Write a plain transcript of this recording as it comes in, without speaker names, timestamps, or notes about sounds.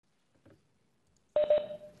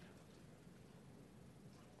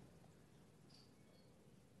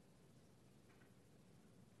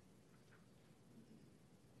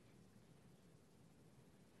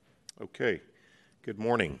Okay, good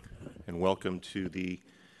morning and welcome to the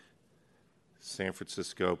San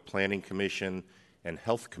Francisco Planning Commission and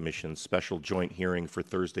Health Commission special joint hearing for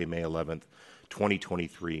Thursday, May 11th,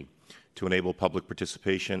 2023. To enable public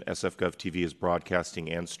participation, SFGov TV is broadcasting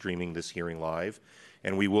and streaming this hearing live,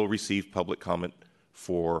 and we will receive public comment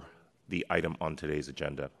for the item on today's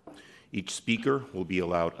agenda. Each speaker will be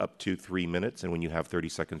allowed up to 3 minutes, and when you have 30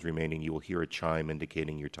 seconds remaining, you will hear a chime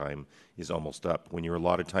indicating your time is almost up. When your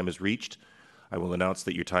allotted time is reached, I will announce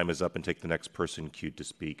that your time is up and take the next person queued to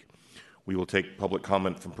speak. We will take public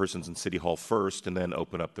comment from persons in City Hall first and then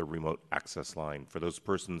open up the remote access line. For those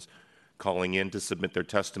persons calling in to submit their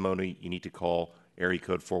testimony, you need to call area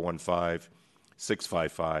code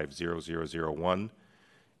 415-655-0001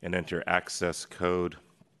 and enter access code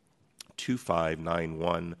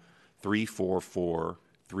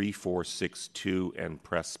 2591-344-3462 and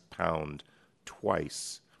press pound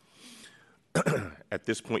twice. At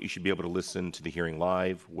this point, you should be able to listen to the hearing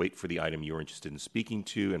live, wait for the item you're interested in speaking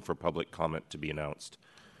to, and for public comment to be announced.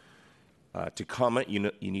 To comment,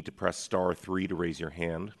 you need to press *3 to raise your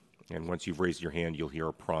hand, and once you've raised your hand, you'll hear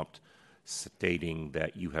a prompt stating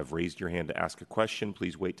that you have raised your hand to ask a question.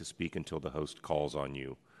 Please wait to speak until the host calls on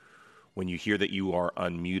you. When you hear that you are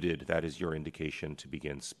unmuted, that is your indication to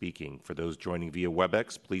begin speaking. For those joining via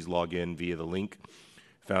WebEx, please log in via the link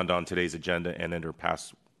found on today's agenda and enter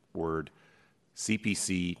password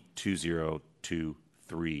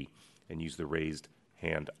CPC2023 and use the raised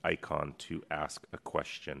hand icon to ask a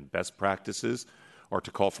question. Best practices are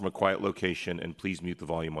to call from a quiet location and please mute the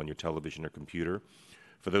volume on your television or computer.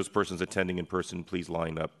 For those persons attending in person, please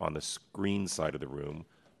line up on the screen side of the room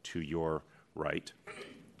to your right.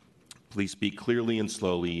 Please speak clearly and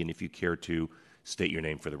slowly, and if you care to, state your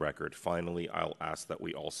name for the record. Finally, I'll ask that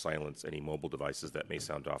we all silence any mobile devices that may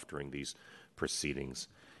sound off during these proceedings.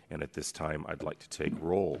 And at this time, I'd like to take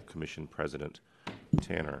roll. Commission President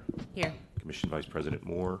Tanner. Here. Commission Vice President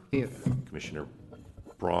Moore. Here. Commissioner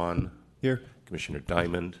Braun. Here. Commissioner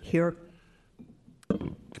Diamond. Here.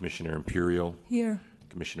 Commissioner Imperial. Here.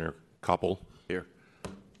 Commissioner Koppel. Here.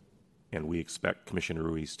 And we expect Commissioner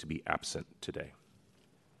Ruiz to be absent today.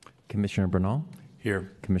 Commissioner Bernal.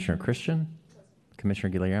 Here. Commissioner Christian. Commissioner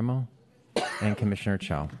Guillermo. And Commissioner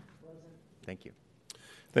Chow. Thank you.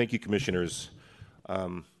 Thank you, Commissioners.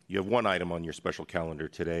 You have one item on your special calendar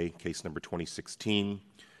today, case number 2016-004775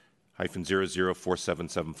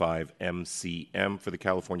 MCM for the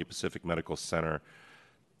California Pacific Medical Center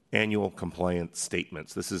Annual Compliance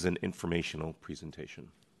Statements. This is an informational presentation.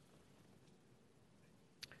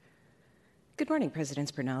 Good morning,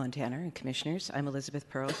 Presidents Bernal and Tanner and Commissioners. I'm Elizabeth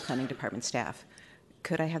Pearl, Planning Department staff.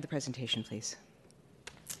 Could I have the presentation, please?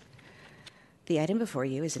 The item before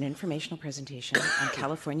you is an informational presentation on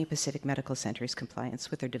California Pacific Medical Center's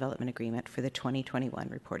compliance with their development agreement for the 2021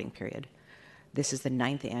 reporting period. This is the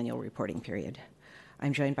 9th annual reporting period.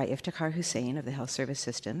 I'm joined by Iftikhar Hussain of the Health Service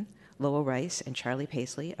System, Lowell Rice and Charlie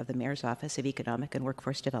Paisley of the Mayor's Office of Economic and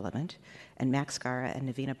Workforce Development, and Max Gara and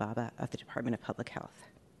Navina Baba of the Department of Public Health.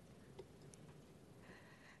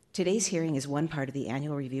 Today's hearing is one part of the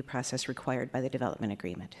annual review process required by the development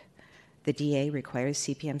agreement. The DA requires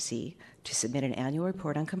CPMC to submit an annual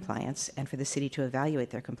report on compliance and for the city to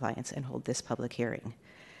evaluate their compliance and hold this public hearing.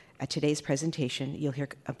 At today's presentation, you'll hear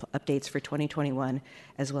updates for 2021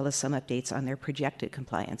 as well as some updates on their projected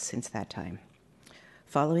compliance since that time.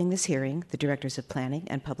 Following this hearing, the Directors of Planning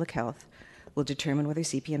and Public Health will determine whether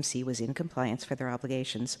CPMC was in compliance for their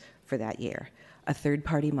obligations for that year. A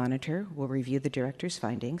third-party monitor will review the Director's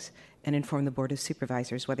findings and inform the Board of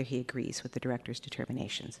Supervisors whether he agrees with the Director's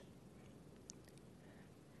determinations.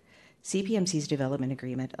 CPMC's development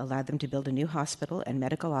agreement allowed them to build a new hospital and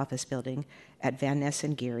medical office building at Van Ness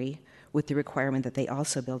and Geary with the requirement that they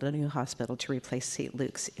also build a new hospital to replace St.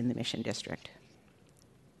 Luke's in the Mission District.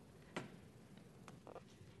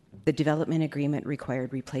 The development agreement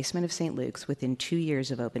required replacement of St. Luke's within 2 years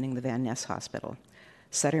of opening the Van Ness Hospital.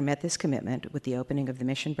 Sutter met this commitment with the opening of the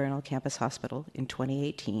Mission Bernal Campus Hospital in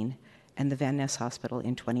 2018 and the Van Ness Hospital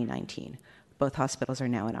in 2019. Both hospitals are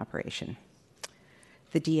now in operation.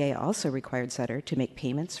 The DA also required Sutter to make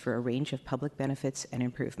payments for a range of public benefits and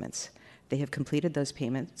improvements. They have completed those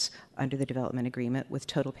payments under the development agreement with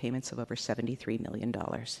total payments of over $73 million.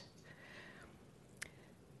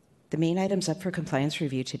 The main items up for compliance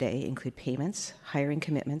review today include payments, hiring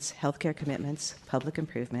commitments, healthcare commitments, public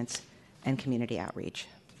improvements, and community outreach.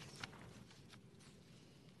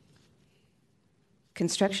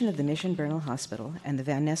 Construction of the Mission Bernal Hospital and the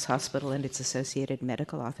Van Ness Hospital and its associated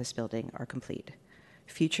medical office building are complete.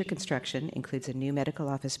 Future construction includes a new medical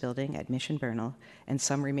office building at Mission Bernal and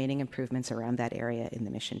some remaining improvements around that area in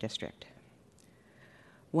the Mission District.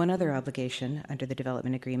 One other obligation under the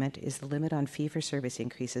development agreement is the limit on fee-for-service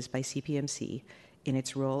increases by CPMC in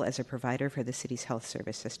its role as a provider for the city's health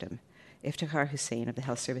service system. Iftikhar Hussain of the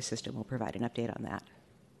Health Service System will provide an update on that.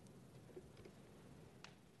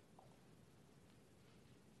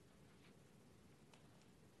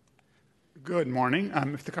 Good morning.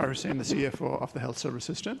 I'm Iftikhar Hussain, the CFO of the Health Service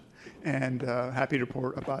System, and happy to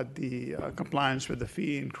report about the compliance with the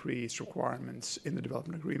fee increase requirements in the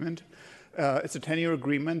development agreement. It's a 10-year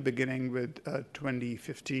agreement beginning with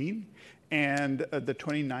 2015, and the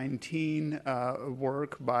 2019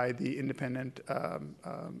 work by the independent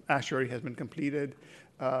actuary has been completed.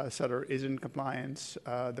 Sutter is in compliance.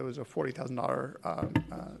 There was a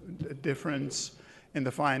 $40,000 difference in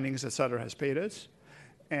the findings that Sutter has paid us.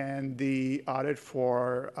 And the audit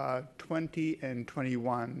for 20 and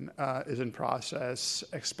 21 is in process,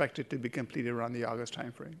 expected to be completed around the August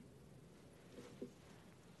timeframe.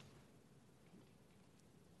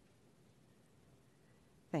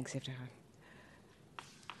 Thanks, Iftikhar.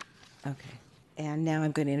 Okay. And now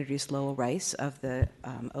I'm going to introduce Lowell Rice of the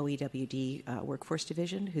OEWD Workforce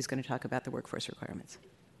Division, who's going to talk about the workforce requirements.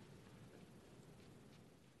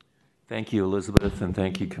 Thank you, Elizabeth, and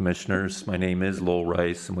thank you, Commissioners. My name is Lowell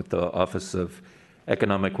Rice. I'm with the Office of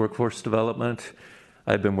Economic Workforce Development.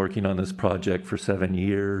 I've been working on this project for 7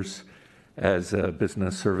 years as a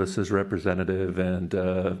business services representative,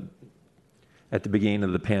 and at the beginning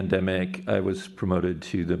of the pandemic, I was promoted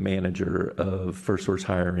to the manager of First Source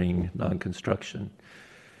Hiring, non-construction.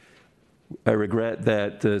 I regret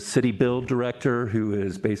that the City Build Director, who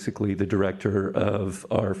is basically the director of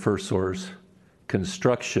our First Source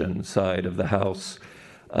construction side of the house,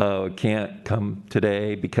 can't come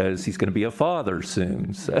today because he's going to be a father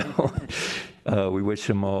soon. So we wish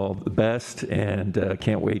him all the best and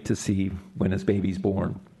can't wait to see when his baby's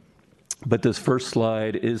born. But this first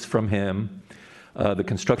slide is from him. The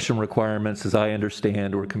construction requirements, as I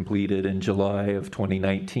understand, were completed in July of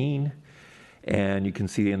 2019. And you can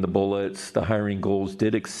see in the bullets, the hiring goals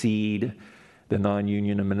did exceed the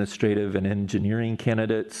non-union administrative and engineering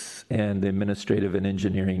candidates and the administrative and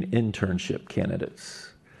engineering internship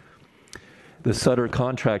candidates. The Sutter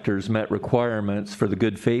contractors met requirements for the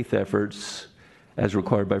good faith efforts as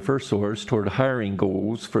required by First Source toward hiring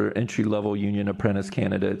goals for entry-level union apprentice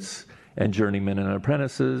candidates and journeymen and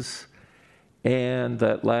apprentices. And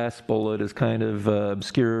that last bullet is kind of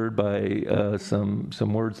obscured by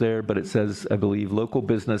some words there, but it says, I believe, local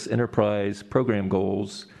business enterprise program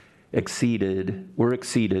goals were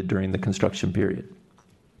exceeded during the construction period.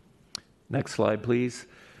 Next slide, please.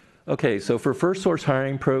 Okay, so for First Source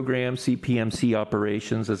Hiring Program, CPMC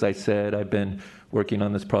operations, as I said, I've been working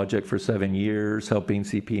on this project for 7 years, helping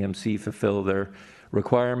CPMC fulfill their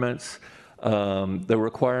requirements. The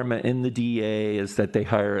requirement in the DA is that they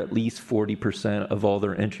hire at least 40% of all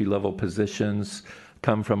their entry-level positions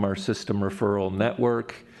come from our system referral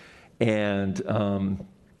network, and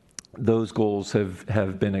those goals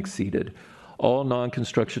have been exceeded. All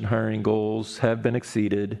non-construction hiring goals have been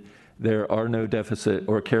exceeded. There are no deficit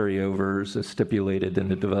or carryovers as stipulated in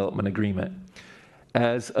the development agreement.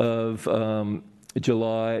 As of the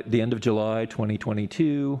end of July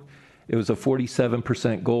 2022, it was a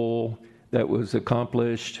 47% goal that was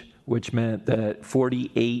accomplished, which meant that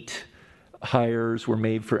 48 hires were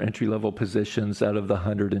made for entry-level positions out of the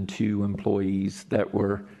 102 employees that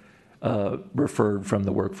were referred from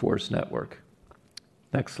the workforce network.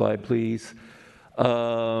 Next slide, please.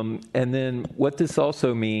 And then what this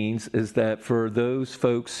also means is that for those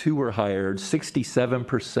folks who were hired,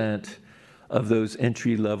 67% of those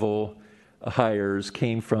entry-level hires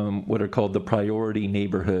came from what are called the priority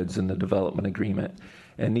neighborhoods in the development agreement.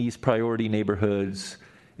 And these priority neighborhoods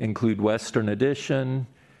include Western Addition,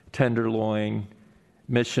 Tenderloin,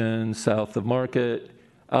 Mission, south of Market,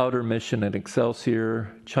 Outer Mission and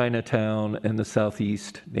Excelsior, Chinatown, and the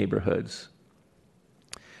southeast neighborhoods.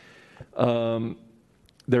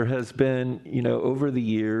 There has been, over the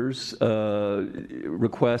years,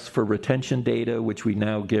 requests for retention data, which we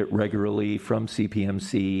now get regularly from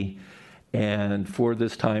CPMC. And for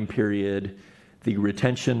this time period, the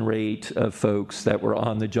retention rate of folks that were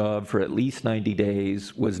on the job for at least 90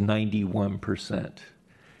 days was 91%.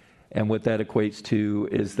 And what that equates to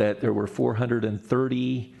is that there were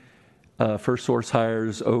 430 First Source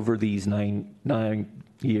hires over these nine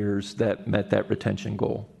years that met that retention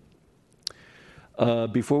goal.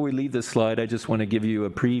 Before we leave this slide, I just want to give you a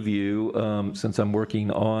preview. Since I'm working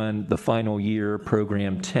on the final year,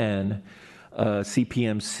 Program 10,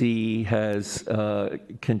 CPMC has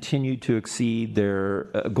continued to exceed their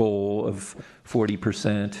goal of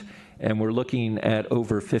 40%, and we're looking at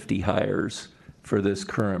over 50 hires for this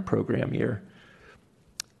current program year.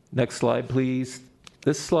 Next slide, please.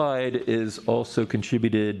 This slide is also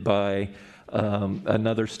contributed by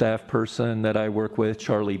another staff person that I work with,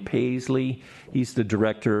 Charlie Paisley. He's the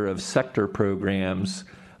director of sector programs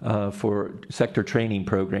for sector training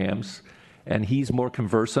programs. And he's more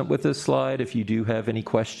conversant with this slide. If you do have any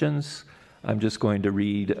questions, I'm just going to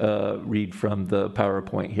read from the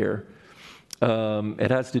PowerPoint here.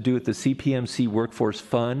 It has to do with the CPMC Workforce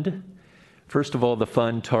Fund. First of all, the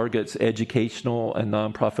fund targets educational and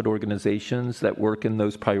nonprofit organizations that work in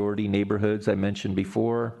those priority neighborhoods I mentioned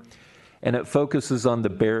before. And it focuses on the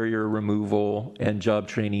barrier removal and job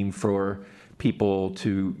training for people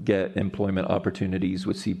to get employment opportunities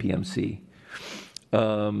with CPMC.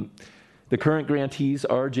 The current grantees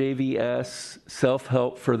are JVS,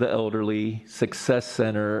 Self-Help for the Elderly, Success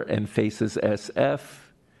Center, and FACES SF.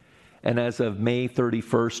 And as of May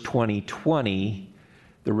 31st, 2020,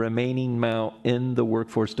 the remaining amount in the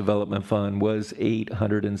Workforce Development Fund was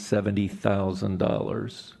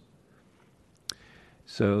 $870,000.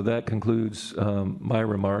 So that concludes my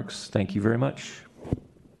remarks. Thank you very much.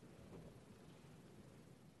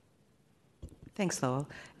 Thanks, Lowell.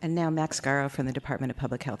 And now Max Garrow from the Department of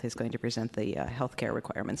Public Health is going to present the healthcare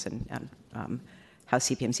requirements and how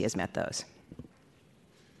CPMC has met those.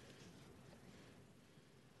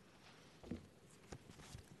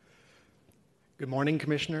 Good morning,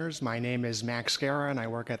 Commissioners. My name is Max Guerra, and I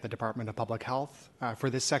work at the Department of Public Health. For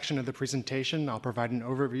this section of the presentation, I'll provide an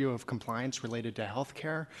overview of compliance related to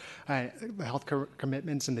healthcare, the healthcare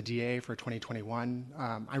commitments in the DA for 2021.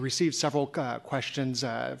 I received several questions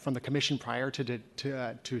from the Commission prior to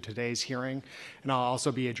today's hearing, and I'll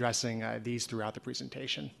also be addressing these throughout the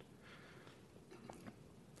presentation.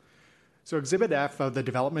 So Exhibit F of the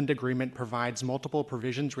development agreement provides multiple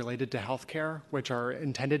provisions related to healthcare, which are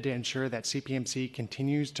intended to ensure that CPMC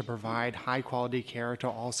continues to provide high-quality care to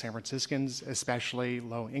all San Franciscans, especially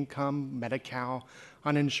low-income, Medi-Cal,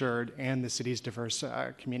 uninsured, and the city's diverse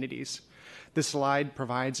communities. This slide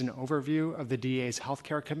provides an overview of the DA's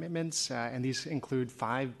healthcare commitments, and these include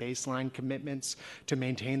 5 baseline commitments to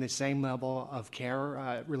maintain the same level of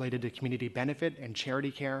care related to community benefit and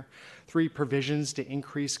charity care, 3 provisions to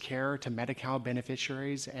increase care to Medi-Cal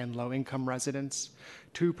beneficiaries and low-income residents,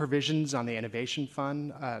 2 provisions on the Innovation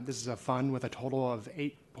Fund. This is a fund with a total of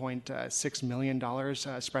 $8.6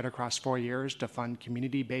 million spread across 4 years to fund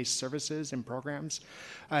community-based services and programs.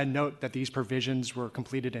 Note that these provisions were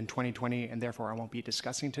completed in 2020 and therefore I won't be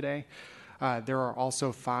discussing today. There are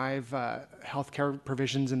also 5 healthcare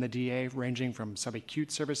provisions in the DA ranging from subacute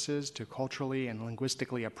services to culturally and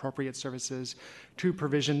linguistically appropriate services, 2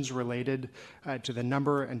 provisions related to the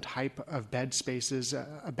number and type of bed spaces,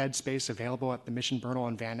 a bed space available at the Mission Bernal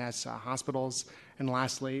and Van Ness hospitals, and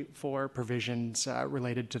lastly, 4 provisions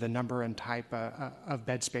related to the number and type of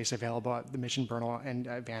bed space available at the Mission Bernal and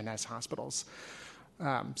Van Ness hospitals.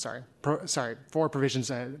 4 provisions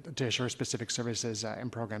to assure specific services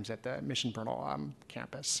and programs at the Mission Bernal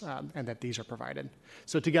campus, and that these are provided.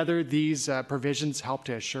 So together, these provisions help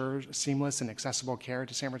to assure seamless and accessible care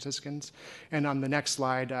to San Franciscans. And on the next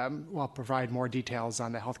slide, we'll provide more details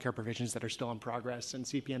on the healthcare provisions that are still in progress and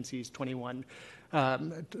CPMC's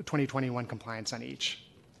 2021 compliance on each.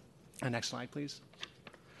 Next slide, please.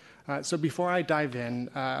 So before I dive in,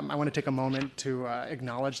 I want to take a moment to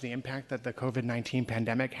acknowledge the impact that the COVID-19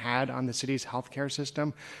 pandemic had on the city's healthcare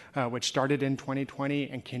system, which started in 2020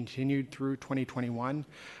 and continued through 2021.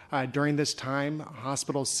 During this time,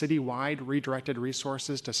 hospitals citywide redirected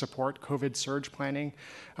resources to support COVID surge planning.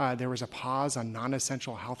 There was a pause on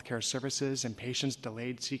non-essential healthcare services and patients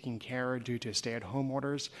delayed seeking care due to stay-at-home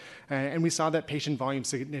orders. And we saw that patient volume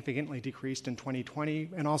significantly decreased in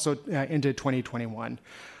 2020 and also into 2021.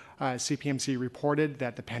 CPMC reported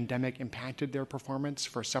that the pandemic impacted their performance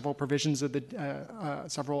for several provisions of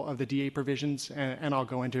the DA provisions, and I'll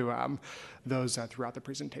go into those throughout the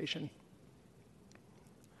presentation.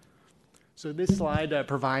 So this slide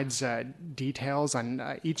provides details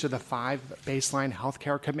on each of the 5 baseline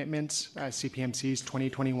healthcare commitments, CPMC's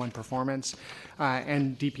 2021 performance,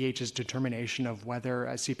 and DPH's determination of whether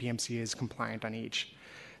CPMC is compliant on each.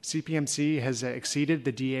 CPMC has exceeded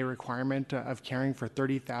the DA requirement of caring for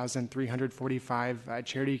 30,345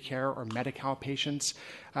 charity care or Medi-Cal patients.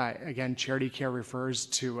 Again, charity care refers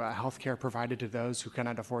to health care provided to those who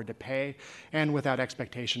cannot afford to pay and without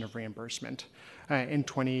expectation of reimbursement. In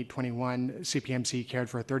 2021, CPMC cared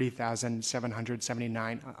for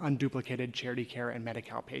 30,779 unduplicated charity care and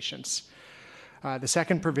Medi-Cal patients. The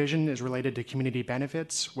second provision is related to community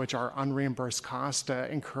benefits, which are unreimbursed costs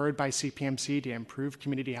incurred by CPMC to improve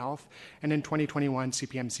community health. And in 2021,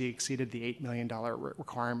 CPMC exceeded the $8 million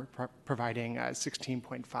requirement, providing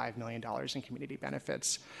 $16.5 million in community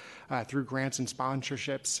benefits. Through grants and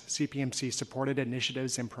sponsorships, CPMC supported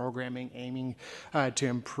initiatives and programming aiming to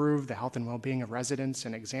improve the health and well-being of residents,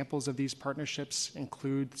 and examples of these partnerships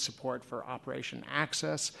include support for Operation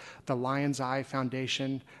Access, the Lion's Eye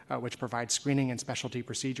Foundation, which provides screening and specialty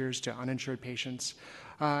procedures to uninsured patients,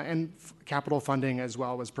 and capital funding as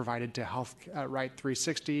well was provided to Health Right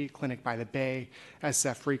 360, Clinic by the Bay,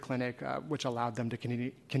 SF Free Clinic, which allowed them to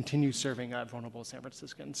continue serving vulnerable San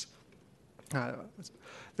Franciscans.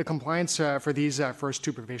 The compliance for these first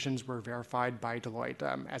two provisions were verified by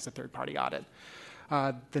Deloitte as a third-party audit.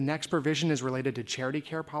 The next provision is related to charity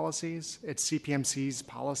care policies. It's CPMC's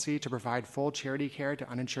policy to provide full charity care to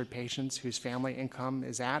uninsured patients whose family income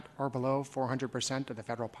is at or below 400% of the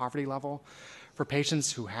federal poverty level. For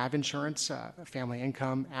patients who have insurance, family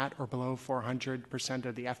income at or below 400%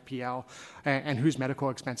 of the FPL, and whose medical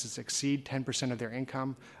expenses exceed 10% of their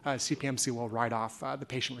income, CPMC will write off the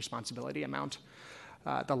patient responsibility amount.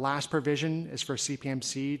 The last provision is for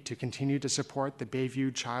CPMC to continue to support the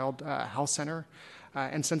Bayview Child Health Center.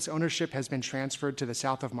 And since ownership has been transferred to the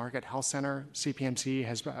South of Market Health Center, CPMC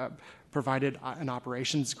has provided an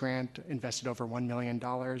operations grant, invested over $1 million,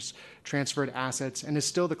 transferred assets, and is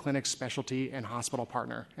still the clinic's specialty and hospital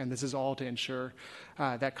partner. And this is all to ensure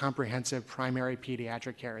that comprehensive primary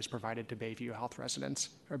pediatric care is provided to Bayview Health residents,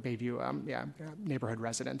 or Bayview neighborhood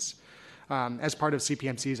residents. As part of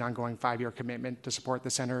CPMC's ongoing 5-year commitment to support the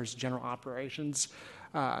center's general operations,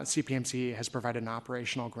 CPMC has provided an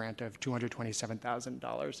operational grant of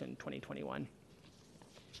 $227,000 in 2021.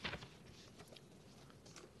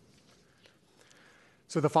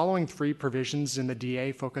 So the following three provisions in the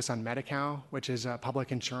DA focus on Medi-Cal, which is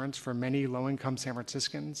public insurance for many low-income San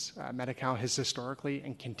Franciscans. Medi-Cal has historically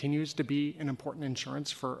and continues to be an important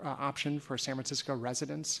insurance option for San Francisco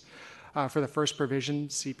residents. For the first provision,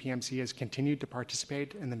 CPMC has continued to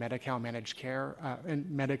participate in the Medi-Cal managed care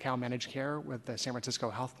with the San Francisco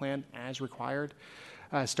Health Plan as required.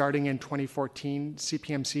 Starting in 2014,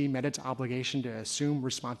 CPMC met its obligation to assume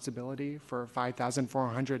responsibility for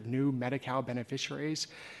 5,400 new Medi-Cal beneficiaries,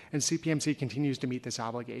 and CPMC continues to meet this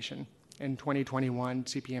obligation. In 2021,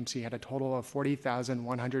 CPMC had a total of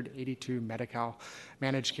 40,182 Medi-Cal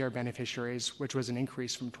managed care beneficiaries, which was an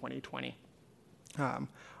increase from 2020.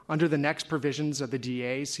 Under the next provisions of the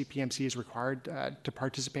DA, CPMC is required to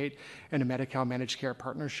participate in a Medi-Cal managed care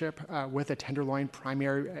partnership with a Tenderloin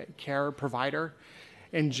primary care provider.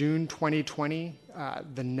 In June 2020,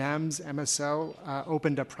 the NEMS MSO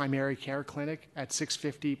opened a primary care clinic at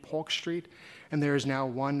 650 Polk Street, and there is now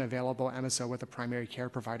one available MSO with a primary care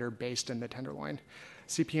provider based in the Tenderloin.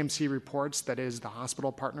 CPMC reports that it is the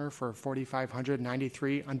hospital partner for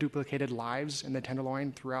 4,593 unduplicated lives in the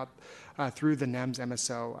Tenderloin through the NEMS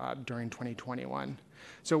MSO during 2021.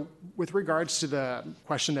 So with regards to the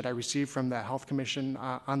question that I received from the Health Commission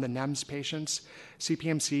on the NEMS patients,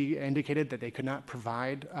 CPMC indicated that they could not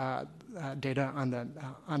provide data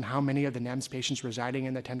on how many of the NEMS patients residing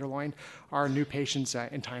in the Tenderloin are new patients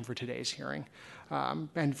in time for today's hearing.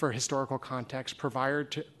 And for historical context, prior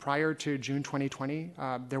to June 2020,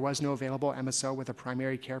 there was no available MSO with a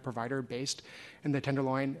primary care provider based in the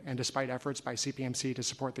Tenderloin, and despite efforts by CPMC to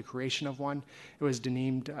support the creation of one, it was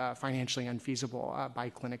deemed financially unfeasible by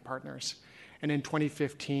clinic partners. And in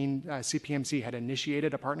 2015, CPMC had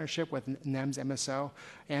initiated a partnership with NEMS MSO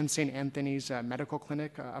and St. Anthony's Medical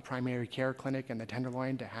Clinic, a primary care clinic in the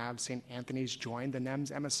Tenderloin, to have St. Anthony's join the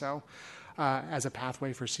NEMS MSO as a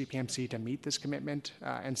pathway for CPMC to meet this commitment.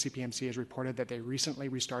 And CPMC has reported that they recently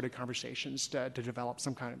restarted conversations to develop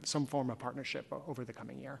some form of partnership over the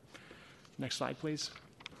coming year. Next slide, please.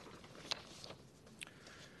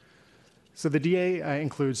 So the DA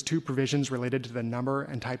includes two provisions related to the number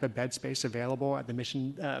and type of bed space available at the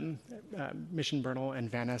Mission Bernal and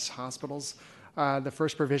Van Ness hospitals. The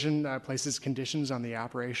first provision places conditions on the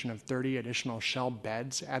operation of 30 additional shell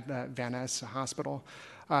beds at the Van Ness hospital.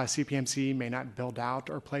 CPMC may not build out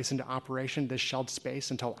or place into operation this shelled space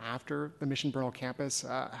until after the Mission Bernal campus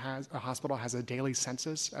hospital has a daily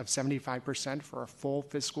census of 75% for a full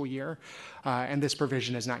fiscal year, and this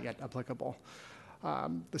provision is not yet applicable.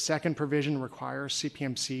 The second provision requires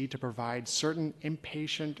CPMC to provide certain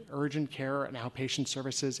inpatient, urgent care, and outpatient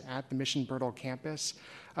services at the Mission Bernal campus.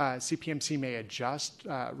 CPMC may adjust,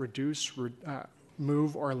 reduce,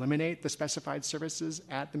 move or eliminate the specified services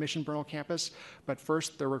at the Mission Bernal campus, but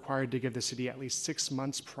first they're required to give the city at least 6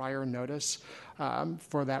 months prior notice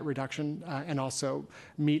for that reduction and also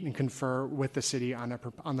meet and confer with the city on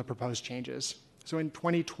the proposed changes. So in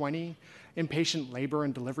 2020, inpatient labor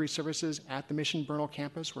and delivery services at the Mission Bernal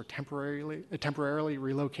campus were temporarily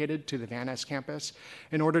relocated to the Van Ness campus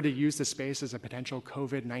in order to use the space as a potential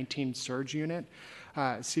COVID-19 surge unit.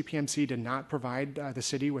 CPMC did not provide the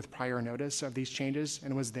city with prior notice of these changes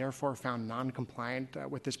and was therefore found non-compliant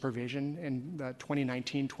with this provision in the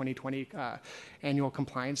 2019-2020 annual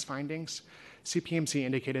compliance findings. CPMC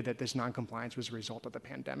indicated that this non-compliance was a result of the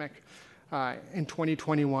pandemic. In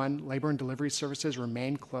 2021, labor and delivery services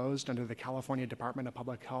remained closed under the California Department of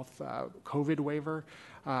Public Health COVID waiver.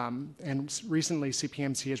 And recently,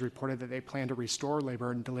 CPMC has reported that they plan to restore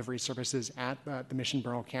labor and delivery services at the Mission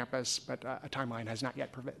Bernal campus, but a timeline has not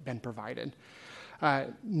yet been provided.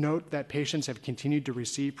 Note that patients have continued to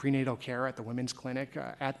receive prenatal care at the Women's Clinic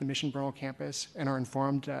at the Mission Bernal campus and are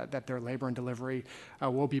informed that their labor and delivery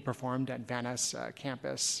will be performed at Van Ness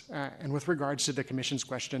campus. And with regards to the Commission's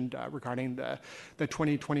question regarding the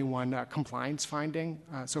 2021 compliance finding,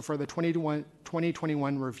 so for the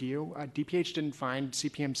 2021 review, DPH didn't find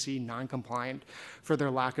CPMC non-compliant for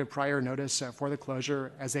their lack of prior notice for the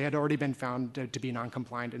closure, as they had already been found to be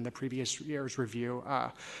non-compliant in the previous year's review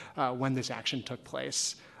when this action took place.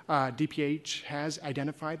 DPH has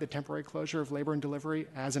identified the temporary closure of labor and delivery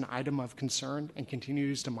as an item of concern and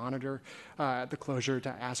continues to monitor the closure to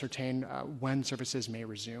ascertain when services may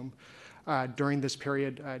resume. During this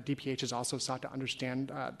period, DPH has also sought to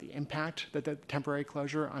understand the impact that the temporary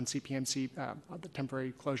closure on CPMC,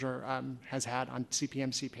 has had on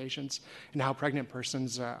CPMC patients and how pregnant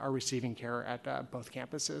persons are receiving care at both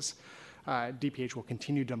campuses. DPH will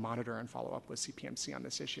continue to monitor and follow up with CPMC on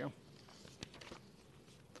this issue.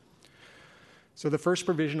 So the first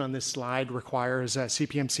provision on this slide requires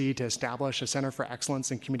CPMC to establish a Center for Excellence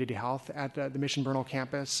in Community Health at the Mission Bernal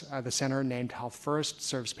campus. The center, named Health First,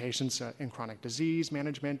 serves patients in chronic disease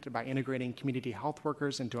management by integrating community health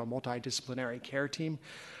workers into a multidisciplinary care team.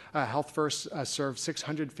 Health First served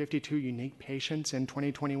 652 unique patients in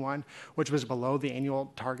 2021, which was below the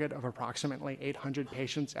annual target of approximately 800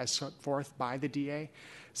 patients as set forth by the DA.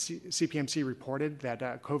 CPMC reported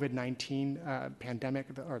that COVID-19 pandemic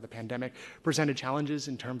presented challenges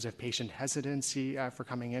in terms of patient hesitancy for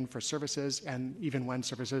coming in for services and even when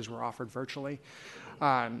services were offered virtually.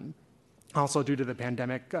 Also, due to the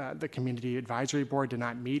pandemic, the Community Advisory Board did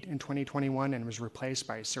not meet in 2021 and was replaced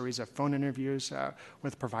by a series of phone interviews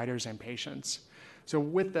with providers and patients. So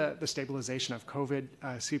with the stabilization of COVID,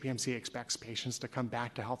 CPMC expects patients to come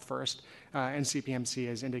back to Health First, and CPMC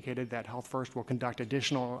has indicated that Health First will conduct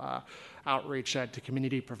additional outreach to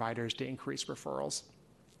community providers to increase referrals.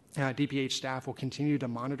 DPH staff will continue to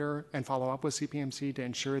monitor and follow up with CPMC to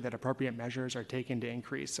ensure that appropriate measures are taken to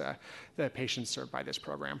increase the patients served by this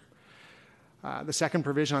program. The second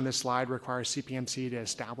provision on this slide requires CPMC to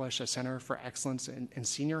establish a Center for Excellence in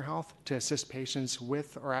Senior Health to assist patients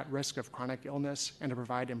with or at risk of chronic illness and to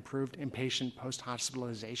provide improved inpatient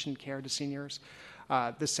post-hospitalization care to seniors.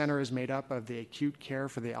 This center is made up of the acute care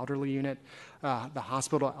for the elderly unit, the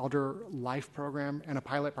hospital elder life program, and a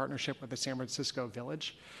pilot partnership with the San Francisco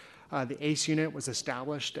Village. The ACE unit was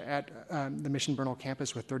established at the Mission Bernal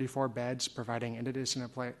campus with 34 beds, providing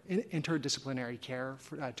interdisciplinary care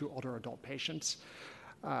to older adult patients.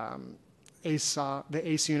 The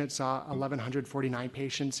ACE unit saw 1,149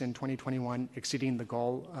 patients in 2021, exceeding the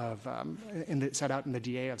goal of set out in the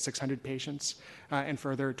DA of 600 patients, and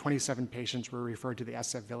further 27 patients were referred to the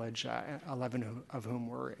SF Village, 11 of whom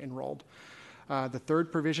were enrolled. The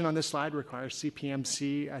third provision on this slide requires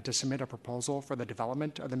CPMC to submit a proposal for the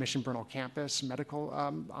development of the Mission Bernal campus medical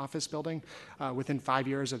office building within 5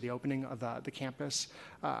 years of the opening of the campus.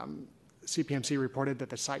 CPMC reported that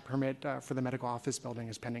the site permit for the medical office building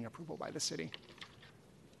is pending approval by the city.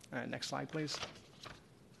 Next slide, please.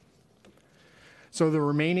 So the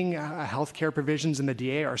remaining healthcare provisions in the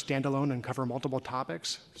DA are standalone and cover multiple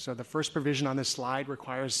topics. So the first provision on this slide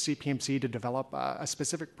requires CPMC to develop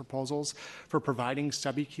specific proposals for providing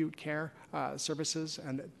subacute care services.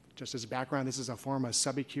 And just as a background, this is a form of this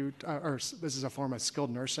is a form of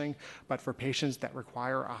skilled nursing, but for patients that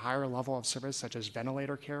require a higher level of service, such as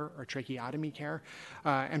ventilator care or tracheotomy care,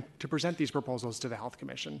 and to present these proposals to the Health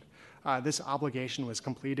Commission. This obligation was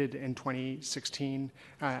completed in 2016,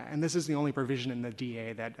 and this is the only provision in the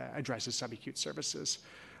DA that addresses subacute services.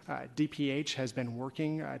 DPH has been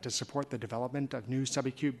working to support the development of new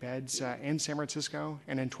subacute beds in San Francisco,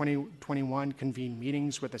 and in 2021 convened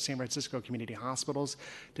meetings with the San Francisco community hospitals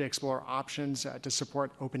to explore options to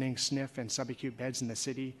support opening SNF and subacute beds in the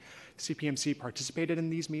city. CPMC participated in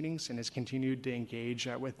these meetings and has continued to engage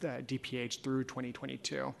with DPH through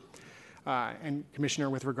 2022. And Commissioner,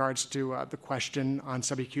 with regards to the question on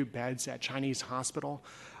subacute beds at Chinese Hospital,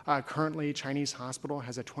 currently Chinese Hospital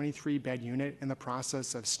has a 23-bed unit in the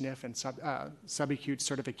process of SNF and subacute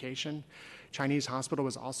certification. Chinese Hospital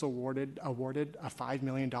was also awarded a $5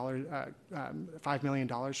 million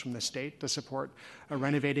from the state to support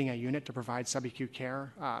renovating a unit to provide subacute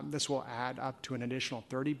care. This will add up to an additional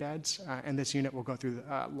 30 beds, and this unit will go through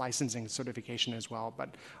licensing certification as well,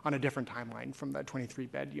 but on a different timeline from the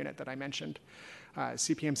 23-bed unit that I mentioned.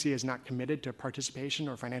 CPMC is not committed to participation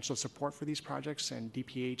or financial support for these projects, and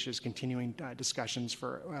DPH is continuing discussions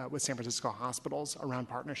with San Francisco hospitals around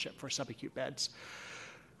partnership for subacute beds.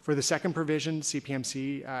 For the second provision,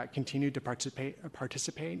 CPMC continued to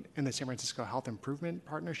participate in the San Francisco Health Improvement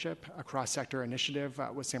Partnership, a cross-sector initiative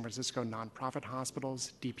with San Francisco nonprofit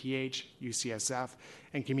hospitals, DPH, UCSF,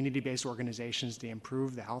 and community-based organizations to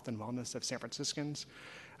improve the health and wellness of San Franciscans.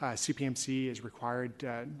 CPMC is required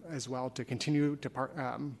as well to continue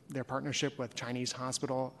their partnership with Chinese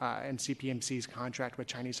Hospital, and CPMC's contract with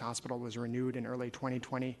Chinese Hospital was renewed in early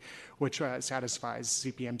 2020, which satisfies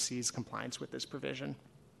CPMC's compliance with this provision.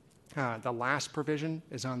 The last provision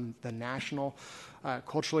is on the National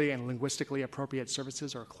Culturally and Linguistically Appropriate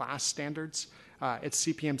Services, or CLAS standards. It's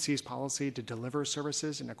CPMC's policy to deliver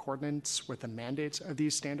services in accordance with the mandates of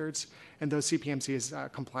these standards. And though CPMC is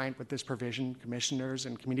compliant with this provision, commissioners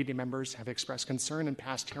and community members have expressed concern in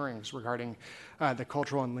past hearings regarding the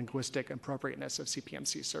cultural and linguistic appropriateness of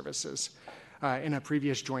CPMC services. In a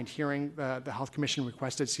previous joint hearing, the Health Commission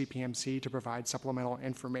requested CPMC to provide supplemental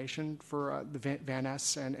information for the Van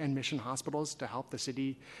Ness and Mission hospitals to help the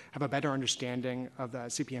city have a better understanding of the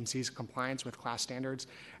CPMC's compliance with CLAS standards,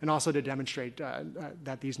 and also to demonstrate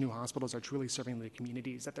that these new hospitals are truly serving the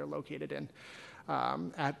communities that they're located in.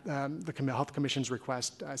 At the Health Commission's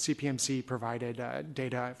request, CPMC provided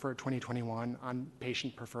data for 2021 on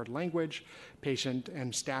patient preferred language, patient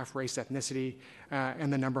and staff race ethnicity,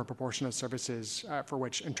 and the number and proportion of services for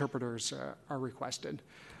which interpreters are requested.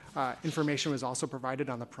 Information was also provided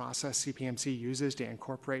on the process CPMC uses to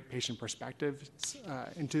incorporate patient perspectives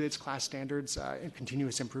into its CLAS standards and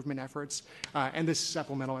continuous improvement efforts. And this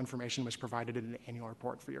supplemental information was provided in the annual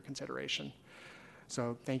report for your consideration.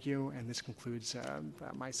 So thank you, and this concludes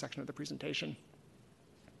my section of the presentation.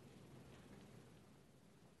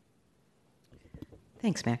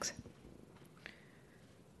 Thanks, Max.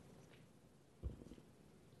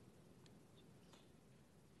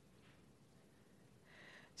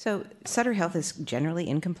 So Sutter Health is generally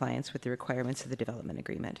in compliance with the requirements of the development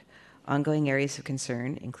agreement. Ongoing areas of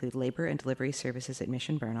concern include labor and delivery services at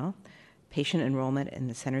Mission Bernal, patient enrollment in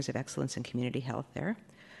the Centers of Excellence in Community Health there,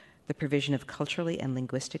 the provision of culturally and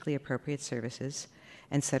linguistically appropriate services,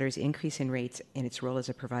 and Sutter's increase in rates in its role as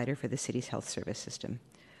a provider for the city's health service system.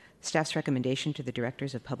 Staff's recommendation to the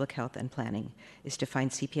Directors of Public Health and Planning is to find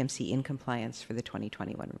CPMC in compliance for the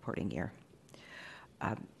 2021 reporting year.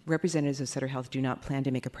 Representatives of Sutter Health do not plan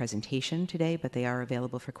to make a presentation today, but they are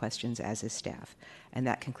available for questions, as is staff. And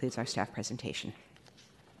that concludes our staff presentation.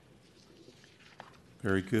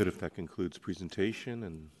 Very good. If that concludes presentation,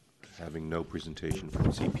 and having no presentation from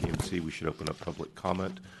CPMC, we should open up public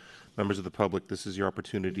comment. Members of the public, this is your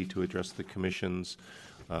opportunity to address the commissions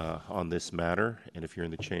on this matter, and if you're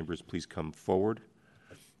in the chambers, please come forward.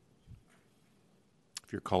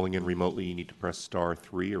 If you're calling in remotely, you need to press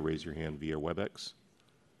 *3 or raise your hand via WebEx.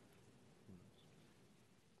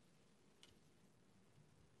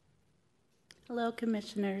 Hello,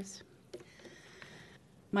 Commissioners.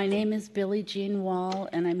 My name is Billie Jean Wall,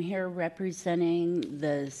 and I'm here representing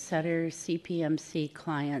the Sutter CPMC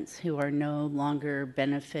clients who are no longer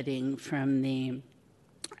benefiting from the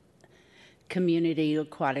Community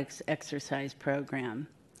Aquatics Exercise Program.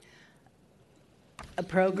 A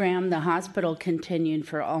program the hospital continued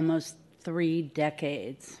for almost 3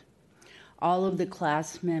 decades. All of the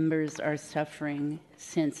class members are suffering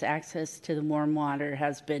since access to the warm water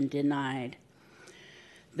has been denied.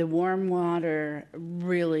 The warm water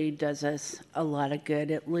really does us a lot of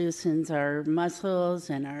good. It loosens our muscles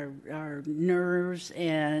and our nerves,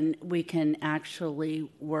 and we can actually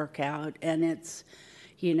work out. And it's,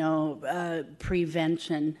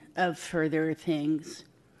 prevention of further things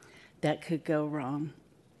that could go wrong.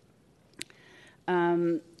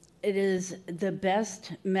 It is the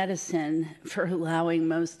best medicine for allowing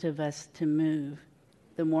most of us to move.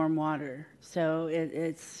 the warm water. So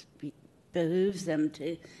it's behooves them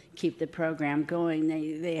to keep the program going.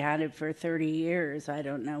 They had it for 30 years. I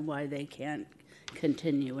don't know why they can't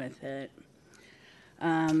continue with it.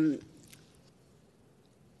 From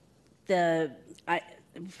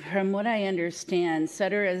what I understand,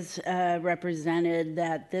 Sutter has represented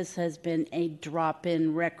that this has been a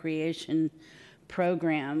drop-in recreation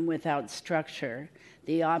program without structure.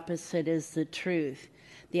 The opposite is the truth.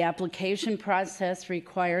 The application process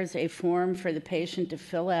requires a form for the patient to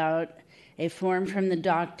fill out, a form from the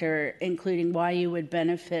doctor, including why you would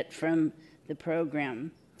benefit from the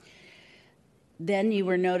program. Then you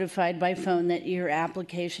were notified by phone that your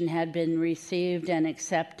application had been received and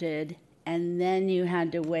accepted, and then you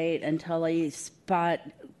had to wait until a spot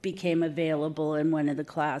became available in one of the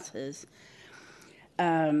classes.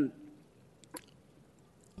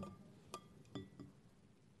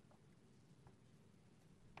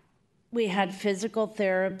 We had physical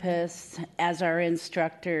therapists as our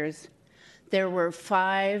instructors. There were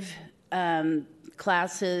 5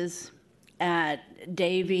 classes at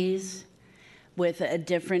Davies with a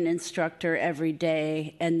different instructor every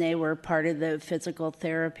day, and they were part of the physical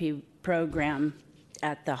therapy program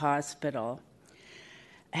at the hospital.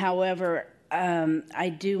 However,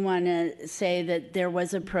 I do want to say that there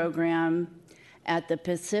was a program at the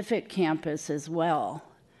Pacific campus as well.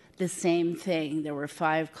 The same thing. There were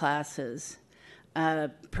 5 classes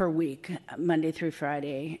per week, Monday through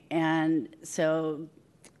Friday. And so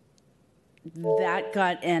that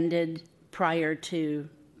got ended prior to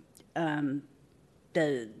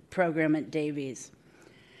the program at Davies.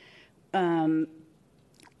 There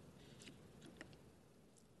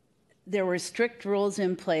were strict rules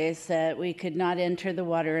in place that we could not enter the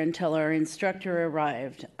water until our instructor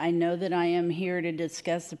arrived. I know that I am here to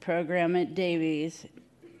discuss the program at Davies,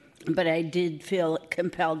 but I did feel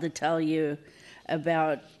compelled to tell you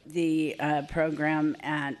about the program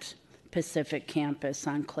at Pacific Campus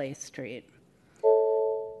on Clay Street.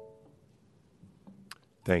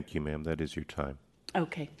 Thank you, ma'am. That is your time.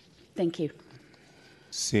 Okay, thank you.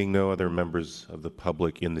 Seeing no other members of the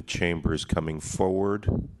public in the chambers coming forward,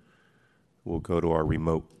 we'll go to our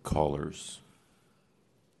remote callers.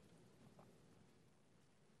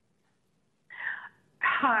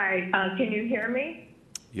 Hi, can you hear me?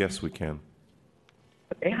 Yes, we can.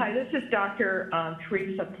 Okay, hi, this is Dr.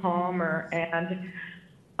 Teresa Palmer, and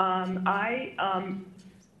I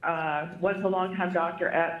was a longtime doctor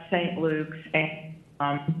at St. Luke's, and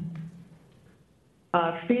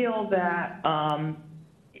feel that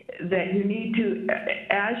that you need to,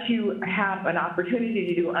 as you have an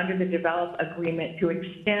opportunity to do under the DEVELOP agreement, to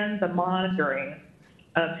extend the monitoring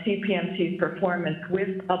of CPMC's performance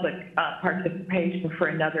with public participation for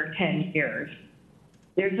another 10 years.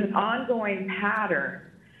 There's an ongoing pattern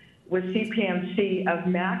with CPMC of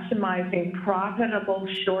maximizing profitable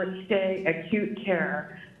short-stay acute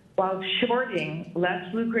care while shorting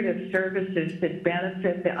less lucrative services that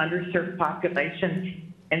benefit the underserved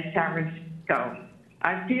population in San Francisco.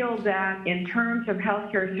 I feel that in terms of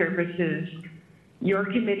healthcare services, your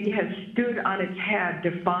committee has stood on its head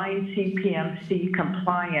to find CPMC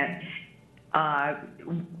compliant,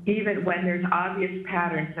 even when there's obvious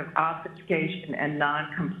patterns of obfuscation and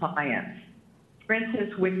non-compliance. For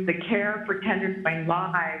instance, with the Care for Tenderloin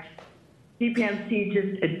Lives, CPMC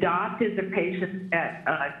just adopted the patients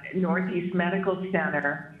at Northeast Medical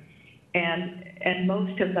Center, and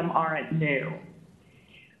most of them aren't new.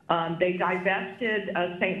 They divested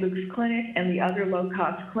St. Luke's Clinic and the other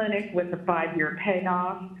low-cost clinic with a 5-year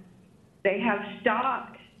payoff. They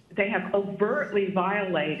have overtly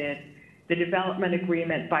violated the development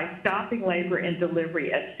agreement by stopping labor and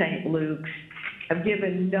delivery at St. Luke's, have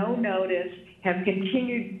given no notice, have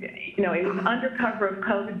continued, it was under cover of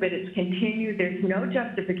COVID, but it's continued. There's no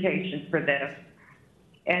justification for this,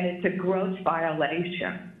 and it's a gross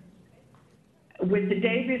violation. With the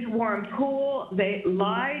Davies Warren Pool, they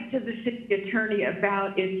lied to the city attorney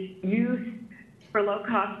about its use for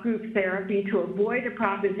low-cost group therapy to avoid a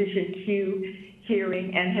Proposition Q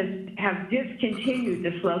hearing, and have discontinued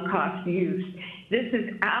this low-cost use. This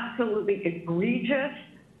is absolutely egregious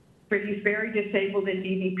for these very disabled and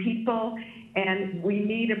needy people, and we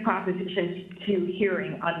need a Proposition Q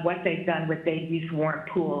hearing on what they've done with Davies Warren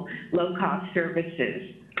Pool low-cost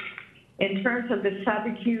services. In terms of the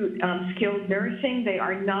subacute skilled nursing, they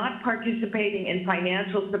are not participating in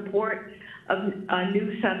financial support of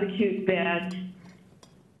new subacute beds,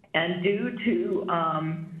 and due to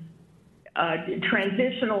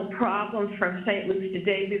transitional problems from St. Luke's to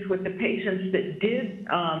Davies with the patients that did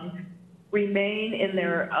remain in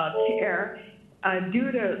their care,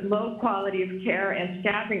 Due to low quality of care and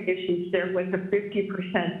staffing issues, there was a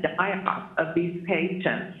 50% die-off of these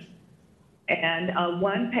patients. And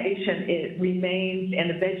one patient remains in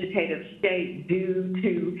a vegetative state due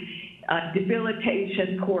to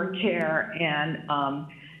debilitation, poor care, and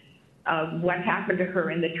what happened to her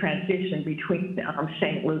in the transition between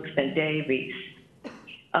St. Luke's and Davies.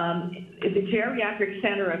 The Geriatric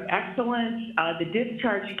Center of Excellence, the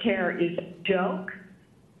discharge care is a joke,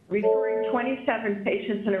 referring 27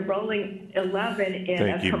 patients and enrolling 11 in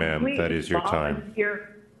Thank you, ma'am. That is your time. Volunteer.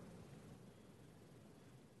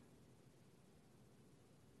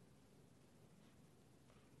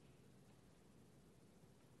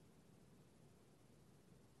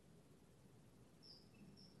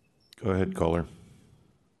 Go ahead, caller.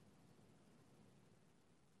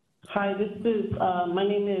 Hi, my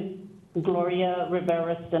name is Gloria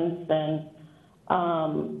Rivera Simpson.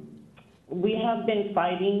 We have been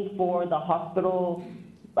fighting for the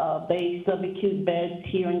hospital-based subacute beds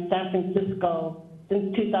here in San Francisco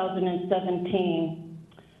since 2017.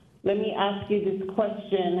 Let me ask you this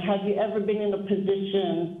question. Have you ever been in a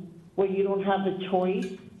position where you don't have a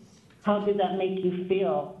choice? How did that make you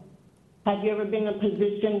feel? Have you ever been in a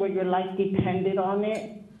position where your life depended on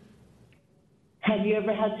it? Have you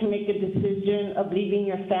ever had to make a decision of leaving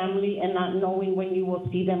your family and not knowing when you will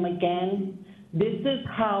see them again? This is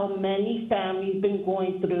how many families been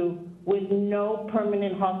going through with no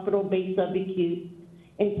permanent hospital-based subacute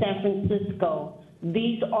in San Francisco.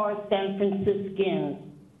 These are San Franciscans.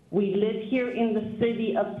 We live here in the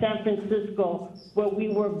city of San Francisco where we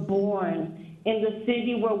were born, in the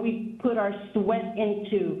city where we put our sweat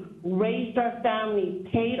into, raised our families,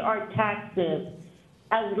 paid our taxes.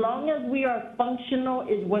 As long as we are functional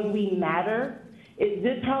is when we matter. Is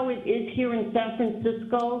this how it is here in San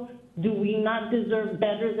Francisco? Do we not deserve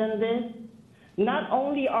better than this? Not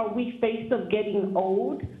only are we faced of getting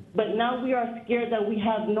old, but now we are scared that we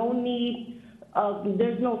have no need of,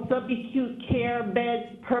 there's no subacute care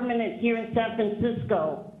beds permanent here in San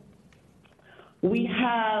Francisco. We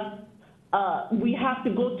have to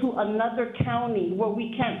go to another county where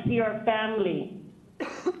we can't see our family.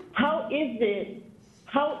 How is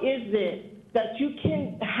it that you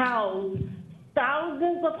can house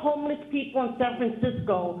thousands of homeless people in San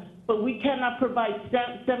Francisco, but we cannot provide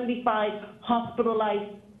 75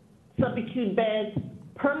 hospitalized subacute beds,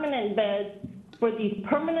 permanent beds for these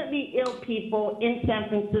permanently ill people in San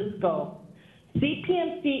Francisco?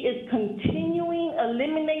 CPMC is continuing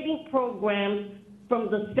eliminating programs from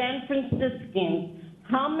the San Franciscans.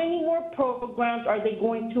 How many more programs are they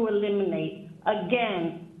going to eliminate?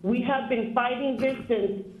 Again, we have been fighting this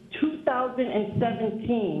since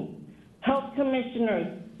 2017. Health commissioners,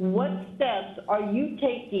 what steps are you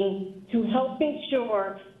taking to help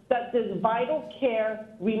ensure that this vital care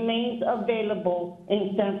remains available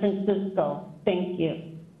in San Francisco? Thank you.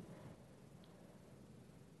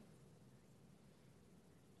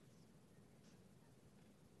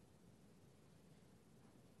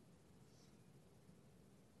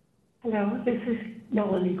 Hello, this is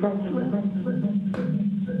Melanie Grossman.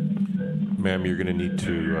 Ma'am, you're going to need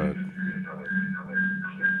to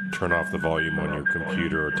turn off the volume on your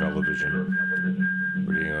computer or television.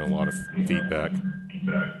 We're getting a lot of feedback.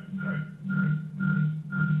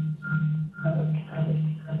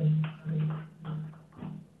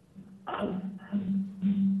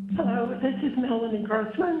 Hello, this is Melanie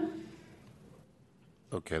Grossman.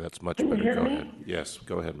 Okay, that's much Can you better. hear Go me? ahead. Yes,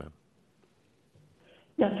 go ahead, ma'am.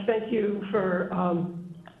 Yes, thank you for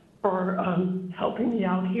helping me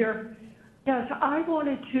out here. Yes, I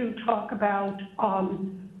wanted to talk about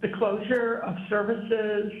the closure of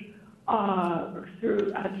services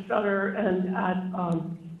at Sutter and at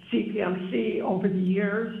CPMC over the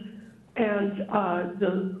years. And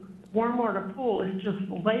the warm water pool is just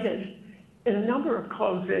the latest in a number of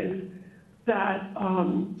closings that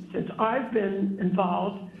since I've been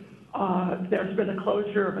involved, there's been a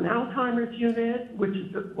closure of an Alzheimer's unit, which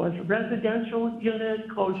was a residential unit,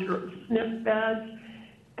 closure of SNF beds,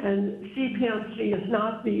 and CPMC is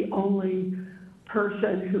not the only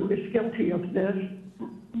person who is guilty of this.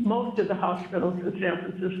 Most of the hospitals in San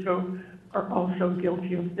Francisco are also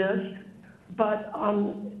guilty of this, but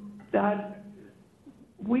that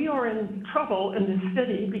we are in trouble in this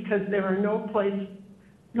city because there are no places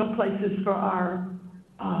for our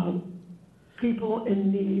people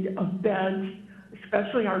in need of beds,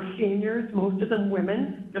 especially our seniors, most of them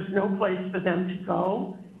women. There's no place for them to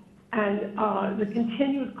go. And the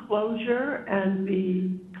continued closure and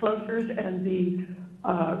the closures and the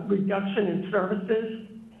reduction in services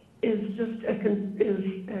is just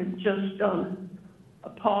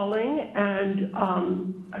appalling and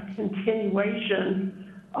a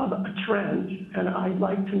continuation of a trend. And I'd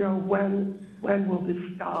like to know when will this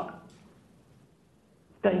stop?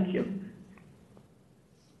 Thank you.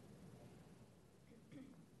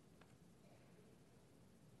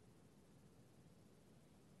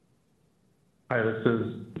 Hi, this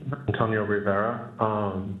is Antonio Rivera.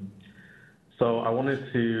 So I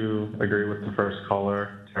wanted to agree with the first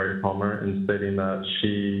caller, Terry Palmer, in stating that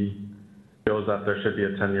she feels that there should be a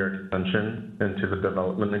 10-year extension into the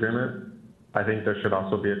development agreement. I think there should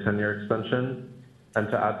also be a 10-year extension. And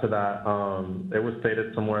to add to that, it was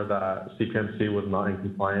stated somewhere that CPMC was not in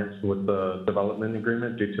compliance with the development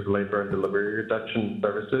agreement due to the labor and delivery reduction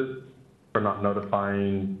services for not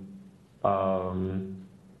notifying the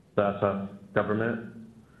SF government.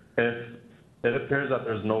 If it appears that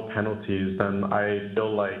there's no penalties, then I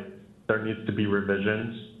feel like there needs to be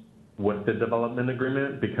revisions with the development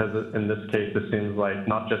agreement, because in this case, it seems like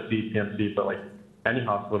not just CPMC, but like any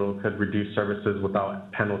hospital could reduce services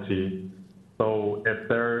without penalty. So if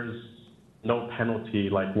there's no penalty,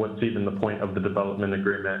 like what's even the point of the development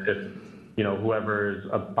agreement if, you know, whoever is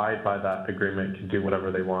abide by that agreement can do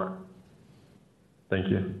whatever they want? Thank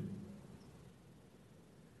you.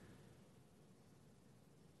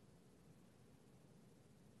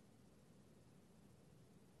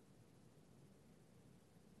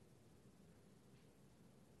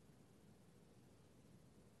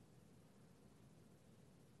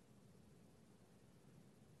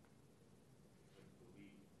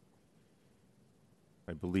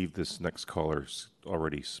 I believe this next caller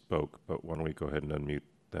already spoke, but why don't we go ahead and unmute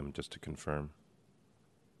them just to confirm.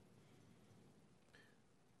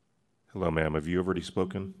 Hello, ma'am. Have you already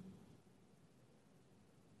spoken?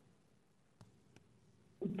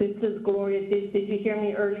 This is Gloria. Did you hear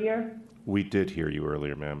me earlier? We did hear you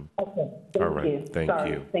earlier, ma'am. Okay. Thank All right. you. Thank Sorry.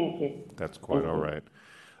 you. Thank you. That's quite Thank all you. right.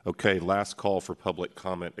 Okay, last call for public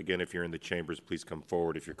comment. Again, if you're in the chambers, please come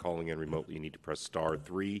forward. If you're calling in remotely, you need to press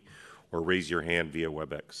 *3 or raise your hand via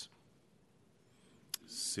WebEx.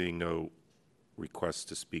 Seeing no requests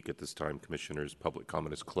to speak at this time, Commissioners, public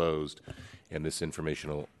comment is closed, and this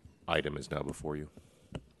informational item is now before you.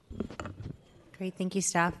 Great. Thank you,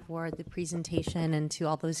 staff, for the presentation, and to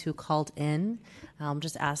all those who called in.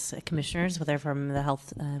 Just ask commissioners, whether from the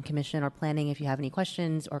Health Commission or Planning, if you have any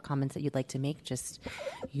questions or comments that you'd like to make, just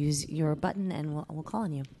use your button and we'll call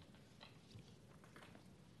on you.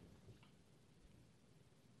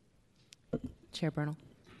 Chair Bernal.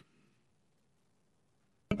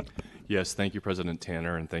 Yes, thank you, President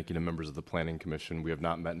Tanner, and thank you to members of the Planning Commission. We have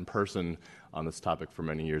not met in person on this topic for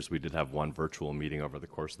many years. We did have one virtual meeting over the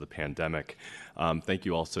course of the pandemic. Thank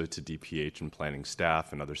you also to DPH and planning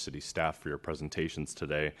staff and other city staff for your presentations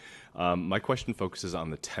today. My question focuses on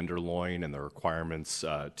the Tenderloin and the requirements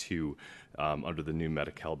under the new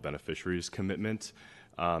Medi-Cal beneficiaries commitment.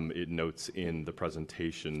 It notes in the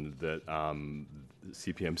presentation that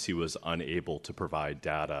CPMC was unable to provide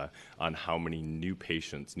data on how many new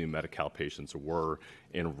patients, new Medi-Cal patients, were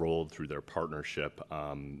enrolled through their partnership,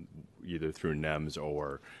 either through NEMS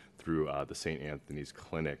or through the St. Anthony's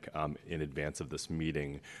Clinic in advance of this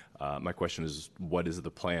meeting. My question is, what is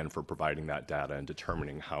the plan for providing that data and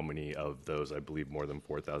determining how many of those, I believe more than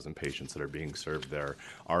 4,000 patients that are being served there,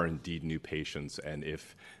 are indeed new patients, and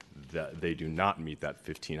if they do not meet that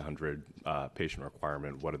 1,500 patient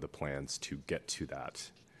requirement, what are the plans to get to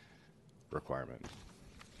that requirement?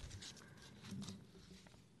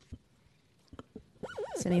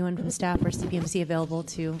 Is anyone from staff or CPMC available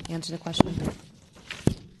to answer the question?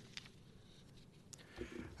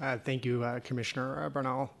 Thank you, Commissioner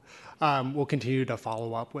Bernal. We'll continue to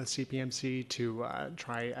follow up with CPMC to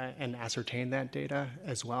try and ascertain that data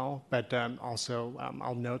as well. But also,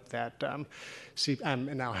 I'll note that,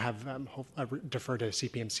 and I'll have defer to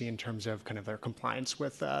CPMC in terms of kind of their compliance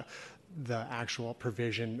with the actual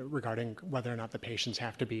provision regarding whether or not the patients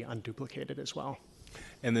have to be unduplicated as well.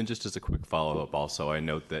 And then just as a quick follow-up also, I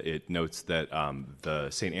note that it notes that the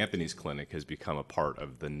St. Anthony's Clinic has become a part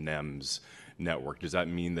of the NEMS network. Does that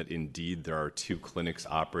mean that indeed there are two clinics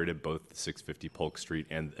operated, both 650 Polk Street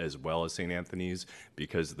and as well as St. Anthony's,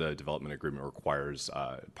 because the development agreement requires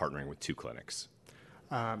partnering with two clinics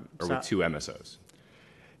or with two MSOs?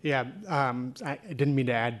 Yeah, I didn't mean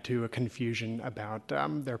to add to a confusion about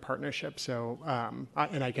their partnership. So,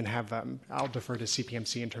 and I can have, I'll defer to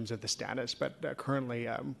CPMC in terms of the status, but currently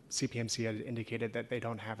CPMC has indicated that they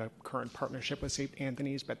don't have a current partnership with St.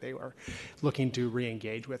 Anthony's, but they are looking to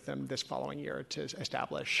re-engage with them this following year to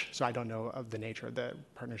establish. So I don't know of the nature of the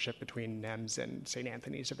partnership between NEMS and St.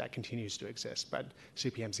 Anthony's if that continues to exist, but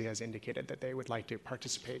CPMC has indicated that they would like to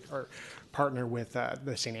participate or partner with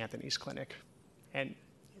the St. Anthony's Clinic. And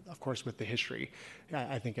of course, with the history,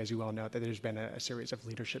 I think, as you well know, that there's been a series of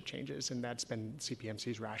leadership changes, and that's been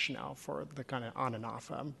CPMC's rationale for the kind of on and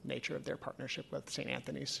off nature of their partnership with St.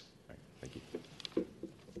 Anthony's. Right. Thank you.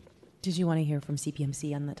 Did you want to hear from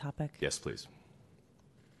CPMC on that topic? Yes, please.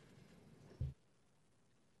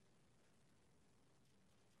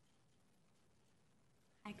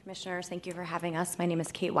 Hi, Commissioners. Thank you for having us. My name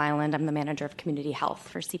is Kate Weiland. I'm the Manager of Community Health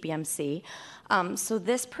for CPMC. So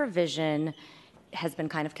this provision has been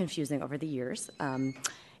kind of confusing over the years,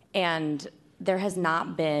 and there has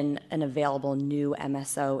not been an available new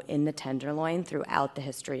MSO in the Tenderloin throughout the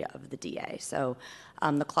history of the DA. So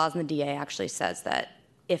the clause in the DA actually says that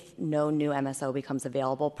if no new MSO becomes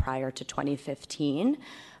available prior to 2015,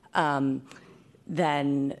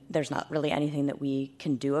 then there's not really anything that we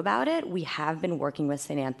can do about it. We have been working with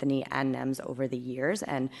St. Anthony and NEMS over the years,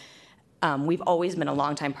 and we've always been a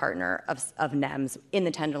longtime partner of NEMS in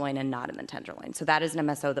the Tenderloin and not in the Tenderloin. So that is an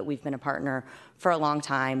MSO that we've been a partner for a long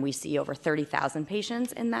time. We see over 30,000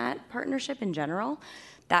 patients in that partnership in general.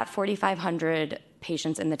 That 4,500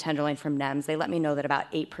 patients in the Tenderloin from NEMS, they let me know that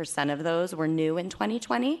about 8% of those were new in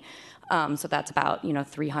 2020. So that's about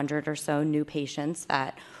 300 or so new patients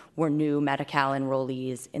that were new Medi-Cal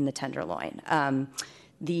enrollees in the Tenderloin.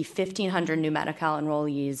 The 1,500 new Medi-Cal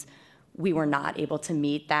enrollees, we were not able to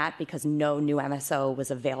meet that because no new MSO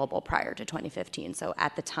was available prior to 2015. So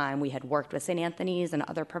at the time, we had worked with St. Anthony's and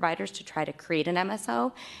other providers to try to create an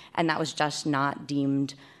MSO, and that was just not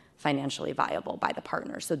deemed financially viable by the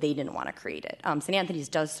partners, so they didn't want to create it. St. Anthony's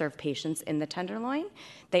does serve patients in the Tenderloin.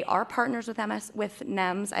 They are partners with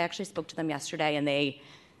NEMS. I actually spoke to them yesterday, and they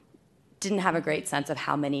didn't have a great sense of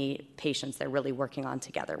how many patients they're really working on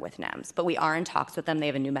together with NEMS. But we are in talks with them. They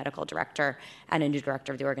have a new medical director and a new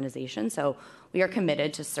director of the organization. So we are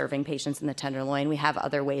committed to serving patients in the Tenderloin. We have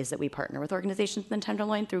other ways that we partner with organizations in the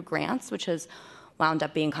Tenderloin through grants, which has wound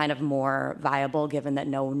up being kind of more viable given that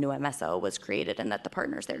no new MSO was created and that the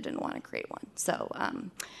partners there didn't want to create one. So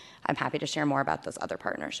I'm happy to share more about those other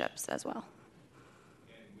partnerships as well.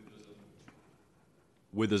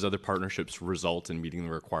 Would those other partnerships result in meeting the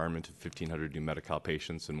requirement of 1,500 new Medi-Cal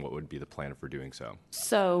patients, and what would be the plan for doing so?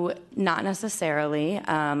 So not necessarily.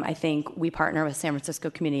 I think we partner with San Francisco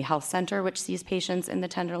Community Health Center, which sees patients in the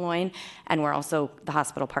Tenderloin, and we're also the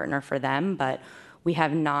hospital partner for them, but we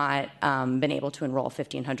have not been able to enroll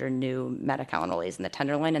 1,500 new Medi-Cal enrollees in the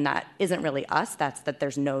Tenderloin, and that isn't really us. That's that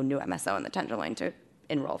there's no new MSO in the Tenderloin to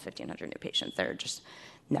enroll 1,500 new patients. There just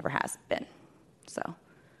never has been. So,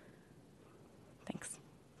 thanks.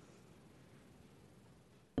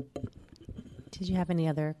 Did you have any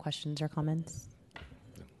other questions or comments? No.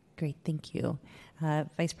 Great, thank you.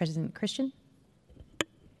 Vice President Christian?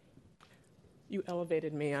 You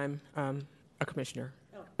elevated me. I'm a commissioner.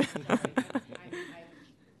 Oh, I'm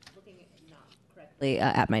looking not correctly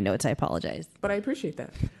at my notes. I apologize. But I appreciate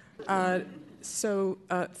that. So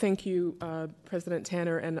thank you, President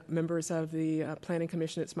Tanner and members of the Planning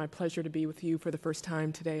Commission. It's my pleasure to be with you for the first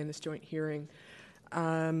time today in this joint hearing.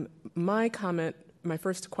 My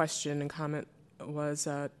first question and comment was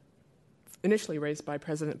initially raised by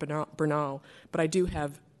President Bernal, but I do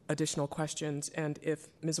have additional questions, and if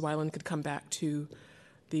Ms. Weiland could come back to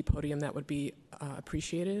the podium, that would be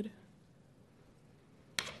appreciated.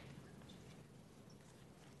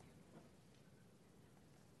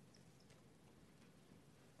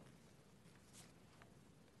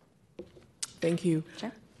 Thank you.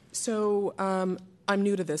 Sure. So I'm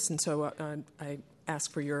new to this, and so I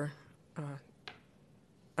ask for your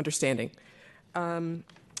understanding.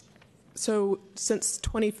 So since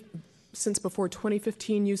before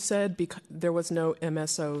 2015, you said there was no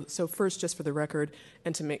MSO. So first, just for the record,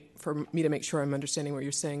 and for me to make sure I'm understanding what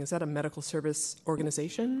you're saying, is that a medical service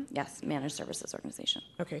organization? Yes, managed services organization.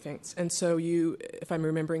 Okay, thanks. And so you, if I'm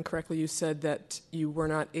remembering correctly, you said that you were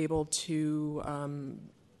not able to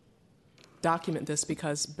document this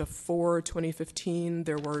because before 2015,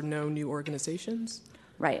 there were no new organizations?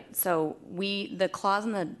 Right. So the clause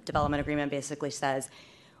in the development agreement basically says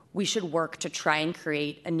we should work to try and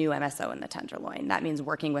create a new MSO in the Tenderloin. That means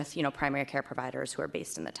working with, primary care providers who are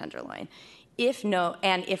based in the Tenderloin.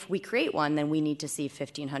 If we create one, then we need to see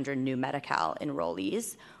 1,500 new Medi-Cal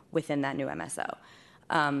enrollees within that new MSO.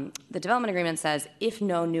 The development agreement says if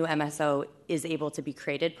no new MSO is able to be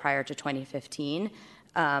created prior to 2015,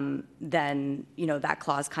 then that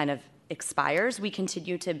clause kind of expires. We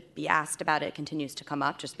continue to be asked about it. It continues to come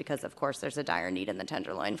up just because, of course, there's a dire need in the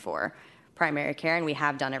Tenderloin for primary care, and we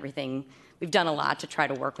have done everything. We've done a lot to try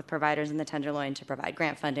to work with providers in the Tenderloin to provide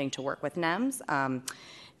grant funding to work with NEMS.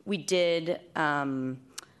 We did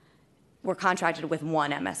we're contracted with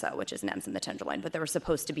one MSO, which is NEMS in the Tenderloin, but there was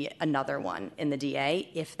supposed to be another one in the DA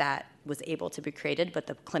if that was able to be created, but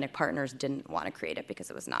the clinic partners didn't want to create it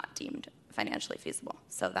because it was not deemed financially feasible.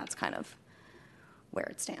 So that's kind of where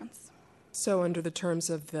it stands. So under the terms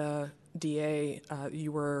of the DA,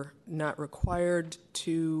 you were not required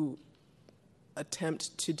to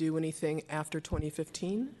attempt to do anything after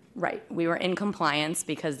 2015? Right. We were in compliance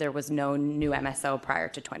because there was no new MSO prior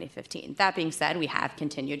to 2015. That being said, we have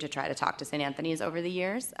continued to try to talk to St. Anthony's over the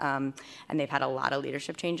years, and they've had a lot of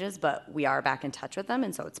leadership changes, but we are back in touch with them,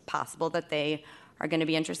 and so it's possible that they are going to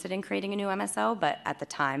be interested in creating a new MSO, but at the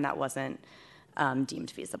time that wasn't deemed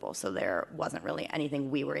feasible, so there wasn't really anything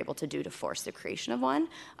we were able to do to force the creation of one.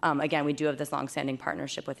 Again, we do have this longstanding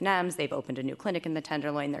partnership with NEMS. They've opened a new clinic in the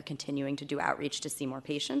Tenderloin. They're continuing to do outreach to see more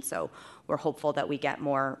patients, so we're hopeful that we get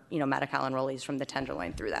more, Medi-Cal enrollees from the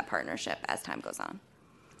Tenderloin through that partnership as time goes on.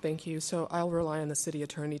 Thank you. So I'll rely on the city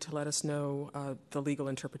attorney to let us know the legal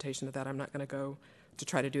interpretation of that. I'm not going to go to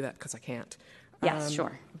try to do that because I can't. Yes,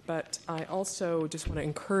 sure. But I also just want to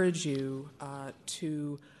encourage you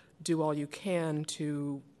to do all you can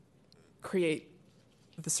to create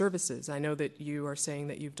the services. I know that you are saying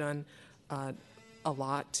that you've done a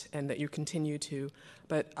lot and that you continue to,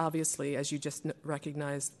 but obviously, as you just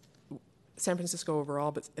recognized, San Francisco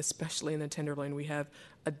overall, but especially in the Tenderloin, we have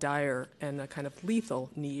a dire and a kind of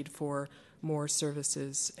lethal need for more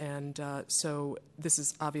services. And so this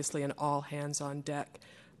is obviously an all hands on deck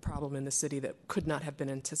problem in the city that could not have been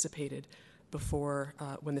anticipated before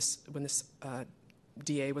when this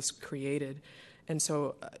DA was created. And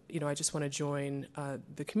so, I just want to join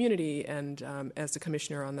the community and as the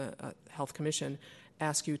commissioner on the Health Commission,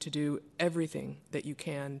 ask you to do everything that you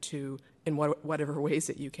can to, in whatever ways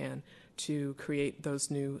that you can, to create those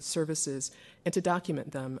new services and to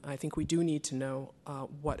document them. I think we do need to know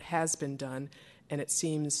what has been done, and it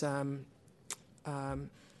seems kind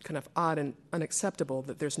of odd and unacceptable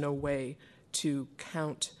that there's no way to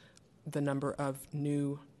count the number of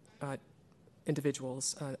new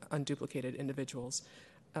individuals, unduplicated individuals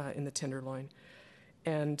in the Tenderloin.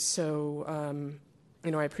 And so,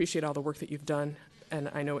 I appreciate all the work that you've done, and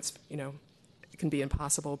I know it's, it can be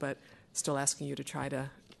impossible, but still asking you to try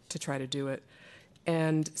to do it.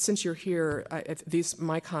 And since you're here,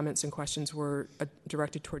 my comments and questions were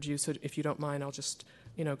directed towards you, so if you don't mind, I'll just,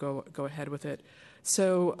 go ahead with it.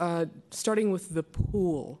 So starting with the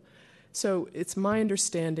pool. So it's my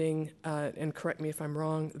understanding, and correct me if I'm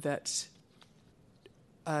wrong, that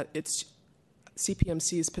it's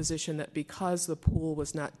CPMC's position that because the pool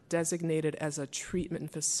was not designated as a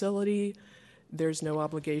treatment facility, there's no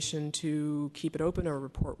obligation to keep it open or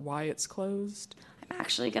report why it's closed? I'm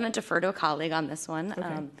actually going to defer to a colleague on this one. Okay.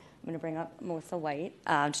 I'm going to bring up Melissa White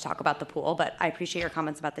to talk about the pool, but I appreciate your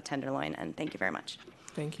comments about the Tenderloin, and thank you very much.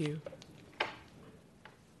 Thank you.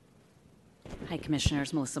 Hi,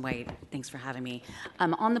 Commissioners. Melissa White. Thanks for having me.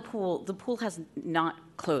 On the pool has not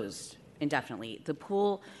closed indefinitely. The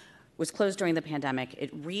pool was closed during the pandemic.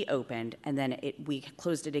 It reopened, and then we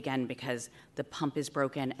closed it again because the pump is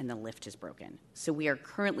broken and the lift is broken. So we are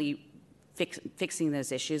currently fixing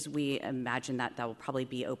those issues. We imagine that will probably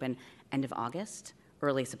be open end of August,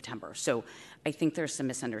 early September. So I think there's some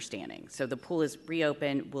misunderstanding. So the pool is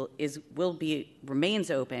reopened,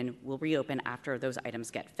 remains open, will reopen after those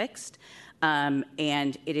items get fixed,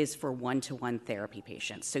 and it is for one-to-one therapy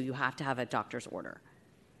patients. So you have to have a doctor's order.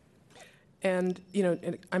 And,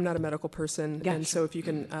 and I'm not a medical person, Yeah, and sure. so if you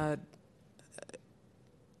can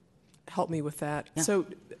help me with that. Yeah. So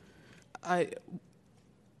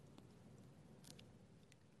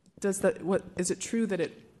is it true that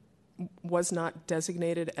it was not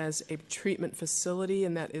designated as a treatment facility,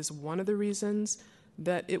 and that is one of the reasons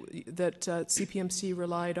that CPMC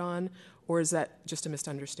relied on, or is that just a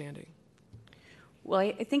misunderstanding? Well,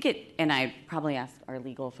 I think and I probably asked our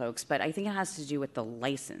legal folks, but I think it has to do with the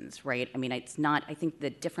license, right? I mean, it's not, I think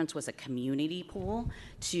the difference was a community pool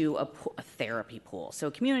to a therapy pool. So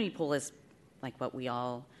a community pool is like what we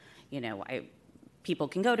all, people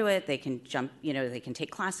can go to it, they can jump, they can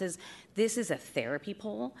take classes. This is a therapy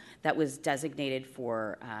pool that was designated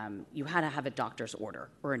for, you had to have a doctor's order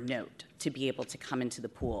or a note to be able to come into the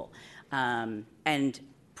pool. And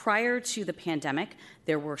prior to the pandemic,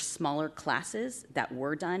 there were smaller classes that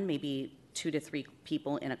were done, maybe 2 to 3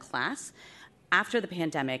 people in a class. After the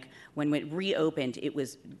pandemic, when it reopened,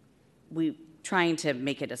 trying to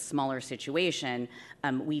make it a smaller situation,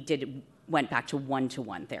 went back to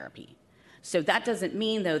one-to-one therapy. So that doesn't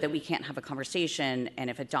mean, though, that we can't have a conversation, and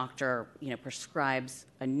if a doctor, prescribes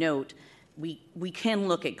a note, we can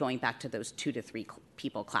look at going back to those 2 to 3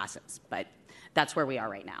 people classes, but that's where we are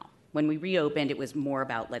right now. When we reopened, it was more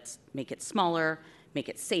about let's make it smaller, make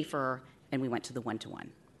it safer, and we went to the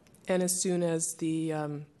one-to-one. And as soon as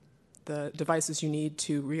the devices you need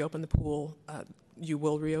to reopen the pool, you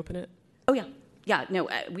will reopen it? Oh, yeah. Yeah, no,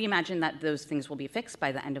 we imagine that those things will be fixed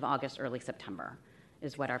by the end of August, early September,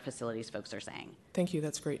 is what our facilities folks are saying. Thank you.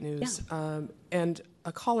 That's great news. Yeah. And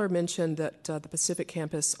a caller mentioned that the Pacific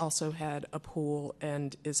campus also had a pool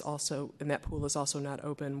and that pool is also not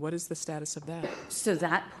open. What is the status of that? So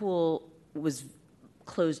that pool was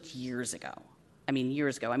closed years ago. I mean,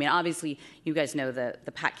 years ago. I mean, obviously, you guys know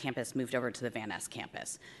the PAC campus moved over to the Van Ness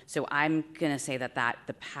campus. So I'm going to say that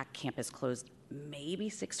the PAC campus closed maybe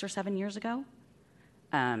 6 or 7 years ago.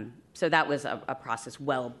 So that was a process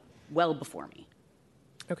well before me.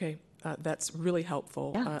 Okay, that's really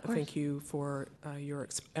helpful. Yeah, of course. Thank you for your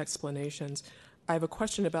explanations. I have a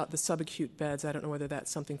question about the subacute beds. I don't know whether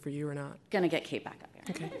that's something for you or not. Going to get Kate back up here.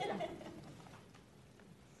 Okay.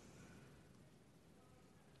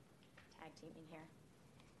 Tag teaming here.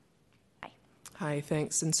 Hi,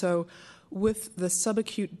 thanks. And so with the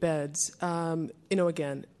subacute beds,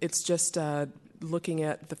 again, it's just looking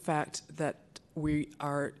at the fact that we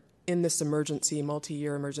are in this emergency,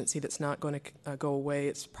 multi-year emergency that's not going to go away.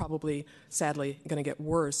 It's probably, sadly, going to get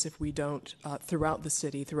worse if we don't, throughout the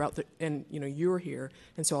city, and you're here,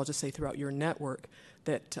 and so I'll just say throughout your network,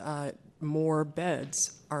 that more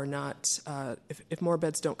beds are not, if more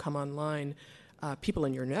beds don't come online, people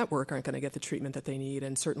in your network aren't going to get the treatment that they need,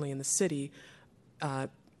 and certainly in the city,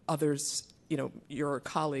 others, your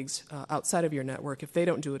colleagues outside of your network, if they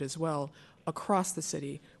don't do it as well, across the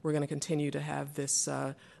city, we're going to continue to have this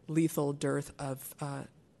lethal dearth of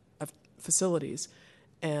facilities.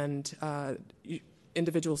 And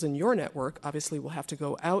individuals in your network obviously will have to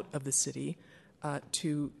go out of the city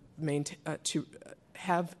to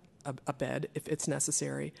have a bed if it's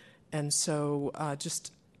necessary. And so I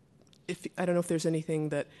don't know if there's anything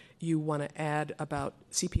that you want to add about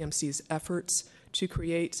CPMC's efforts to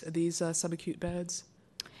create these subacute beds.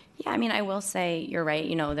 Yeah, I mean, I will say you're right.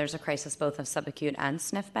 There's a crisis both of subacute and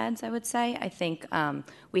SNF beds, I would say. I think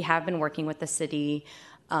we have been working with the city.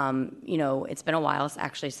 It's been a while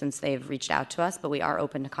actually since they've reached out to us, but we are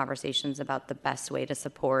open to conversations about the best way to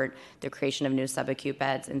support the creation of new subacute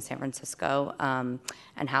beds in San Francisco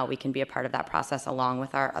and how we can be a part of that process along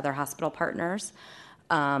with our other hospital partners.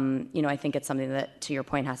 I think it's something that, to your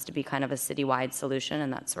point, has to be kind of a citywide solution,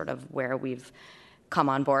 and that's sort of where we've come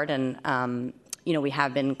on board. And we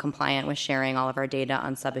have been compliant with sharing all of our data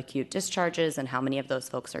on subacute discharges and how many of those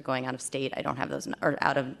folks are going out of state. I don't have those, or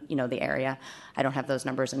out of the area. I don't have those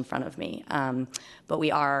numbers in front of me. But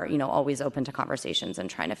we are always open to conversations and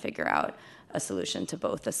trying to figure out a solution to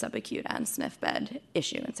both the subacute and SNF bed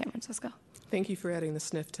issue in San Francisco. Thank you for adding the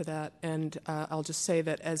SNF to that. And I'll just say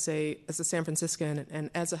that as a San Franciscan and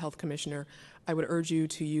as a health commissioner, I would urge you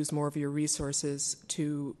to use more of your resources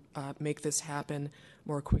to make this happen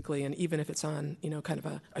more quickly. And even if it's on, kind of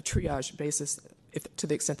a triage basis, to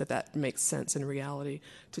the extent that makes sense in reality,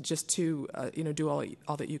 to just do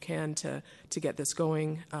all that you can to get this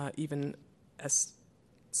going, even as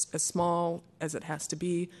small as it has to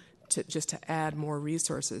be, to add more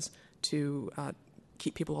resources to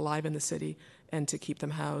keep people alive in the city and to keep them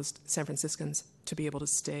housed, San Franciscans to be able to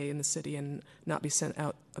stay in the city and not be sent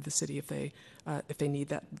out of the city if they need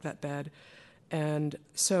that bed. And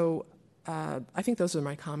so I think those are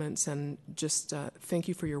my comments, and just thank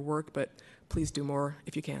you for your work, but please do more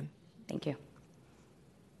if you can. Thank you.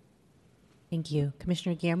 Thank you.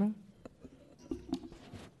 Commissioner Guillermo?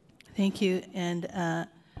 Thank you. And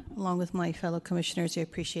along with my fellow commissioners, I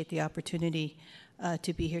appreciate the opportunity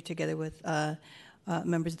to be here together with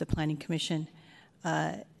members of the Planning Commission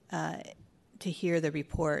to hear the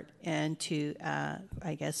report and to,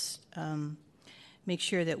 make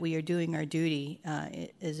sure that we are doing our duty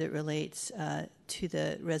as it relates to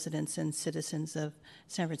the residents and citizens of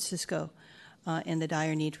San Francisco and the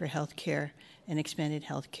dire need for health care and expanded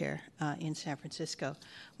health care in San Francisco.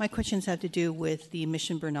 My questions have to do with the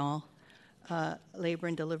Mission Bernal labor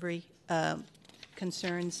and delivery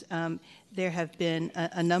concerns. There have been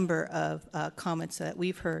a number of comments that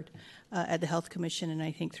we've heard at the Health Commission and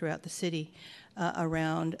I think throughout the city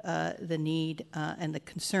around the need and the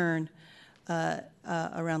concern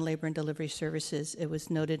around labor and delivery services. It was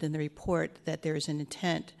noted in the report that there is an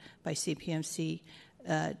intent by CPMC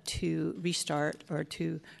to restart or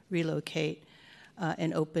to relocate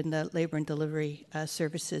and open the labor and delivery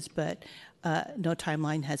services, but no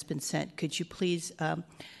timeline has been set. Could you please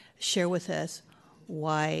share with us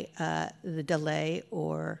why the delay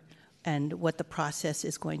and what the process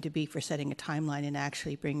is going to be for setting a timeline and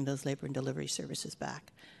actually bringing those labor and delivery services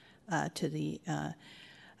back to the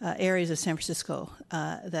areas of San Francisco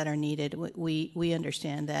that are needed. We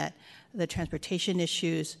understand that the transportation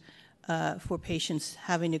issues for patients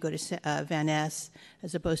having to go to Van Ness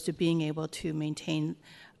as opposed to being able to maintain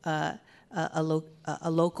a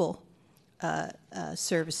local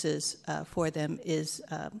services for them is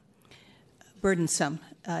burdensome,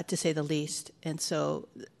 to say the least. And so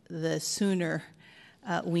the sooner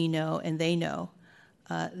we know and they know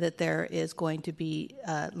that there is going to be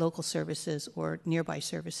local services or nearby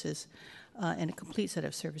services and a complete set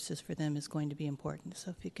of services for them is going to be important.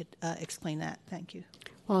 So if you could explain that, thank you.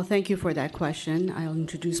 Well, thank you for that question. I'll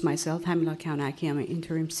introduce myself. Hamila Kaunaki. I'm an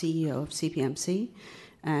interim CEO of CPMC.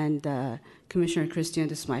 And Commissioner Christian,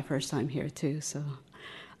 this is my first time here too. So,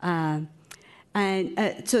 so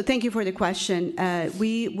thank you for the question.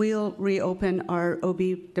 We will reopen our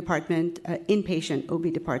OB department, inpatient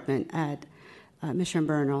OB department at Mission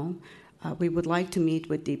Bernal. We would like to meet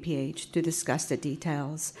with DPH to discuss the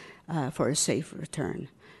details for a safe return.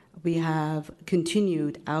 We have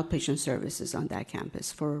continued outpatient services on that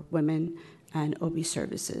campus for women and OB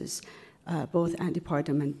services, both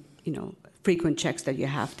antepartum and, frequent checks that you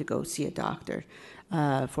have to go see a doctor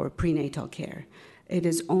for prenatal care. It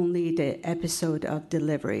is only the episode of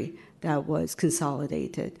delivery that was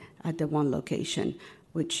consolidated at the one location,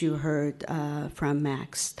 which you heard from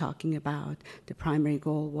Max talking about. The primary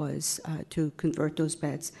goal was to convert those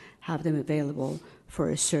beds, have them available for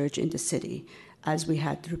a surge in the city, as we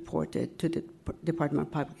had reported to the Department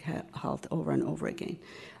of Public Health over and over again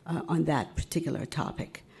on that particular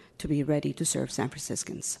topic, to be ready to serve San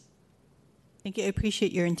Franciscans. Thank you. I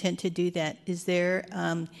appreciate your intent to do that. Is there,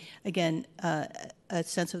 again, a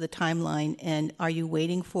sense of the timeline, and are you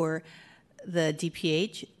waiting for the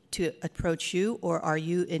DPH to approach you, or are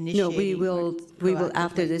you initiating? No, we will,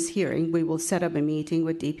 after this hearing, we will set up a meeting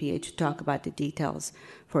with DPH to talk about the details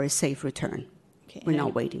for a safe return. Okay, We're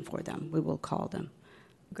not waiting for them. We will call them.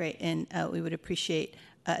 Great, and we would appreciate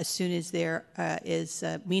as soon as there is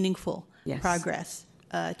meaningful progress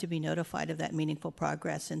to be notified of that meaningful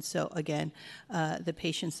progress. And so, again, the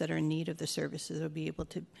patients that are in need of the services will be able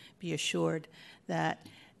to be assured that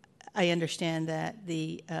I understand that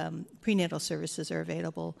the prenatal services are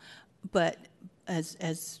available, but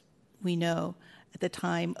as we know, at the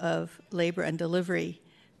time of labor and delivery,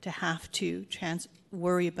 to have to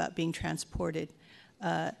worry about being transported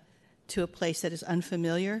to a place that is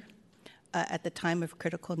unfamiliar at the time of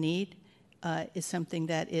critical need is something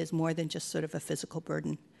that is more than just sort of a physical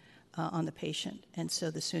burden on the patient. And so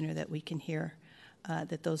the sooner that we can hear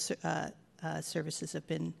that those services have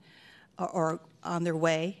been or on their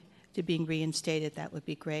way to being reinstated, that would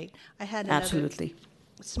be great. I had another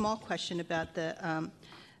small question about the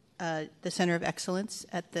Center of Excellence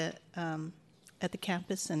at the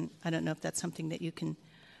campus, and I don't know if that's something that you can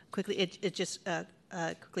quickly.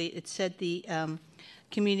 Quickly, it said the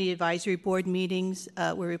Community Advisory Board meetings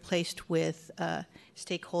were replaced with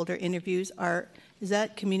stakeholder interviews. Is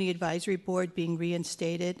that Community Advisory Board being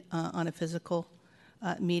reinstated on a physical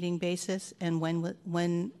meeting basis, and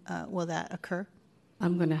when will that occur?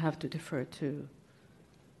 I'm going to have to defer to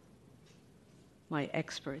my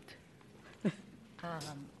expert.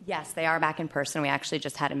 Yes, they are back in person. We actually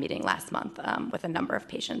just had a meeting last month with a number of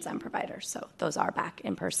patients and providers. So those are back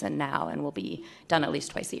in person now and will be done at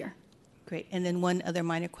least twice a year. Great. And then one other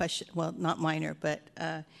minor question, well, not minor, but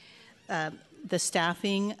the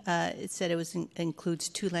staffing, it said it includes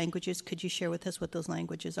 2 languages. Could you share with us what those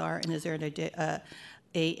languages are? And is there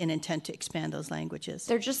an intent to expand those languages?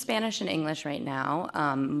 They're just Spanish and English right now.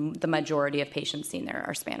 The majority of patients seen there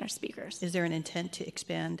are Spanish speakers. Is there an intent to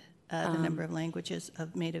expand the number of languages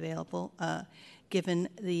made available, given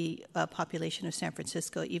the population of San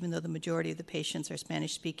Francisco? Even though the majority of the patients are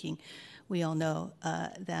Spanish-speaking, we all know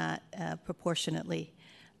that proportionately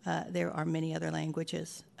there are many other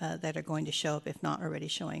languages that are going to show up, if not already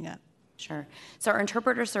showing up. Sure. So our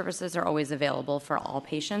interpreter services are always available for all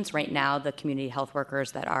patients. Right now, the community health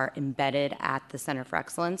workers that are embedded at the Center for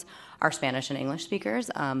Excellence are Spanish and English speakers.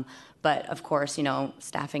 But of course,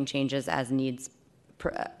 staffing changes as needs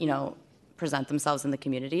present themselves in the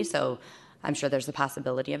community. So I'm sure there's a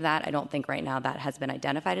possibility of that. I don't think right now that has been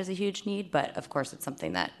identified as a huge need, but of course it's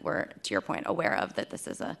something that we're, to your point, aware of, that this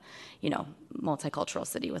is a, multicultural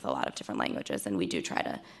city with a lot of different languages, and we do try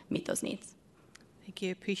to meet those needs. Thank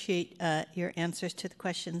you. Appreciate your answers to the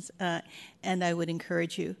questions, and I would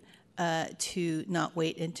encourage you to not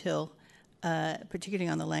wait until, particularly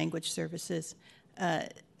on the language services,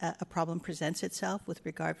 a problem presents itself with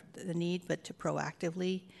regard to the need, but to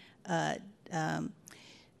proactively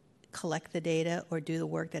collect the data or do the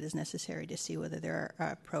work that is necessary to see whether there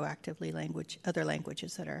are proactively other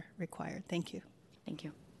languages that are required. Thank you. Thank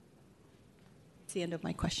you. That's the end of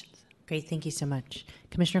my questions. Great, thank you so much.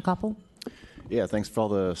 Commissioner Koppel? Yeah, thanks for all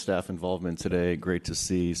the staff involvement today. Great to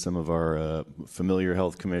see some of our familiar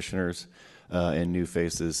health commissioners and new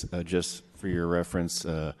faces. Just for your reference,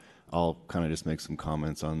 I'll kind of just make some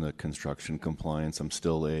comments on the construction compliance. I'm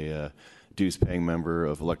still a dues-paying member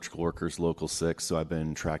of Electrical Workers Local 6, so I've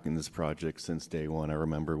been tracking this project since day one. I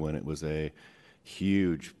remember when it was a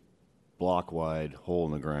huge block-wide hole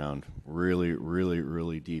in the ground, really, really,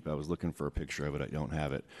 really deep. I was looking for a picture of it. I don't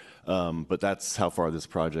have it. But that's how far this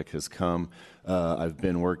project has come. I've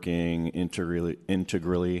been working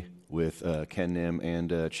integrally with Ken Nim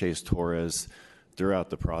and Chase Torres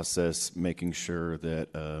throughout the process, making sure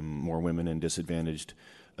that more women and disadvantaged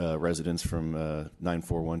residents from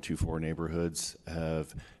 94124 neighborhoods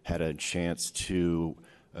have had a chance to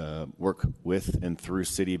work with and through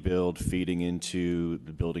City Build, feeding into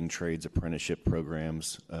the building trades apprenticeship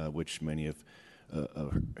programs, which many of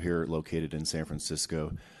here located in San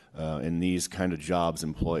Francisco. And these kind of jobs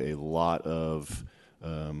employ a lot of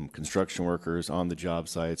construction workers on the job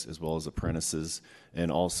sites, as well as apprentices, and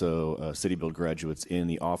also City Build graduates in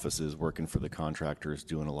the offices working for the contractors,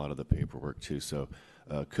 doing a lot of the paperwork too. So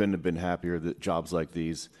couldn't have been happier that jobs like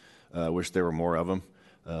these, wish there were more of them.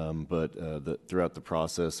 But throughout the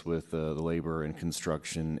process with the labor and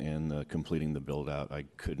construction and completing the build out, I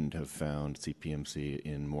couldn't have found CPMC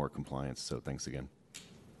in more compliance. So thanks again.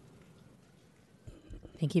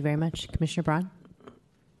 Thank you very much. Commissioner Braun?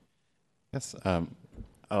 Yes,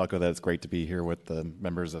 I'll echo that. It's great to be here with the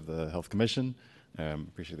members of the Health Commission.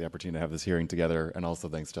 Appreciate the opportunity to have this hearing together, and also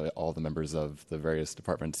thanks to all the members of the various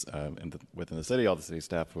departments within the city, all the city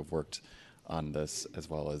staff who have worked on this, as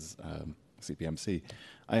well as CPMC.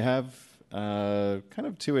 I have kind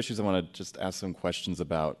of two issues I want to just ask some questions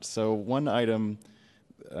about. So one item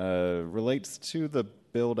relates to the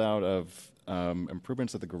build out of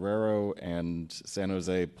improvements at the Guerrero and San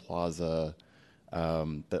Jose Plaza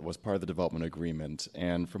that was part of the development agreement.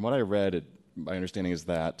 And from what I read, my understanding is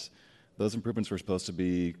that those improvements were supposed to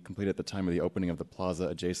be complete at the time of the opening of the plaza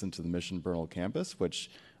adjacent to the Mission Bernal campus,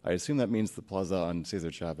 which I assume that means the plaza on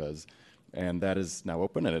Cesar Chavez. And that is now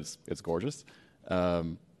open, and it's gorgeous.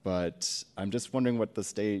 But I'm just wondering what the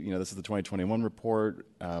state, this is the 2021 report.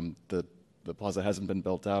 The plaza hasn't been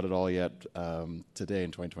built out at all yet today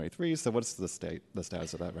in 2023. So what's the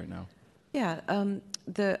status of that right now? Yeah,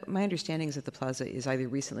 my understanding is that the plaza is either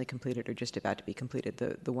recently completed or just about to be completed,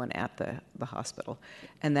 the one at the hospital,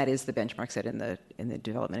 and that is the benchmark set in the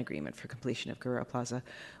development agreement for completion of Guerrero Plaza.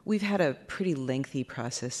 We've had a pretty lengthy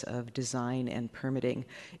process of design and permitting.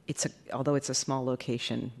 Although it's a small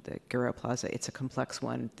location, the Guerrero Plaza, it's a complex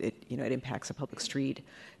one. It impacts a public street.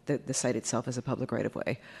 The site itself is a public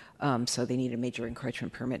right-of-way, so they need a major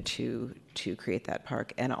encroachment permit to create that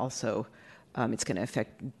park, and also it's going to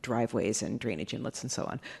affect driveways and drainage inlets and so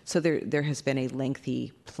on. So there has been a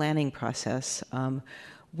lengthy planning process.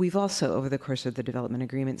 We've also, over the course of the development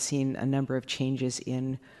agreement, seen a number of changes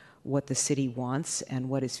in what the city wants and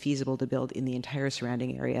what is feasible to build in the entire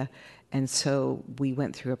surrounding area. And so we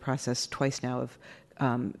went through a process twice now of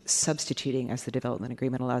substituting, as the development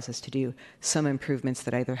agreement allows us to do, some improvements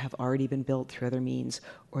that either have already been built through other means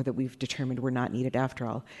or that we've determined were not needed after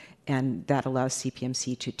all. And that allows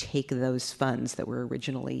CPMC to take those funds that were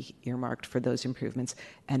originally earmarked for those improvements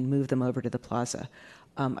and move them over to the plaza.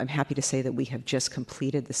 I'm happy to say that we have just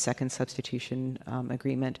completed the second substitution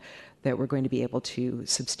agreement, that we're going to be able to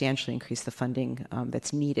substantially increase the funding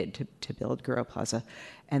that's needed to build Guerrero Plaza,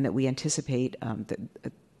 and that we anticipate that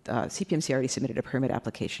CPMC already submitted a permit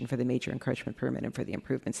application for the major encroachment permit and for the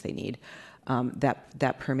improvements they need.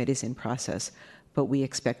 That permit is in process, but we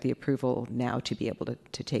expect the approval now to be able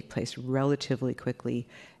to take place relatively quickly,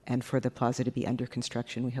 and for the plaza to be under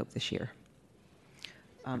construction, we hope this year.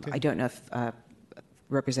 I don't know if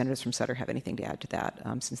representatives from Sutter have anything to add to that,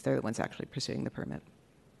 since they're the ones actually pursuing the permit.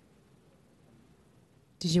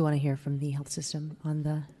 Did you want to hear from the health system on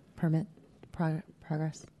the permit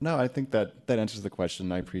progress? No, I think that answers the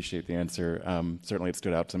question. I appreciate the answer. Certainly, it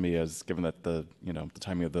stood out to me as, given that the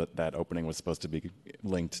timing of that opening was supposed to be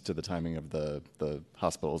linked to the timing of the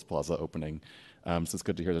hospital's plaza opening. So it's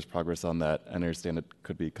good to hear there's progress on that. I understand it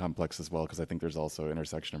could be complex as well, because I think there's also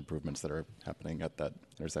intersection improvements that are happening at that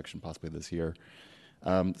intersection possibly this year.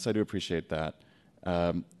 So I do appreciate that.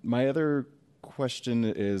 My other question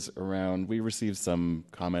is around, we received some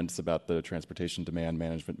comments about the transportation demand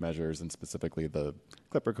management measures, and specifically the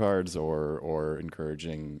Clipper cards, or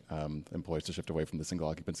encouraging employees to shift away from the single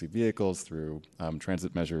occupancy vehicles through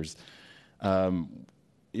transit measures. I'm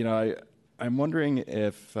wondering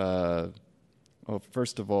if, well,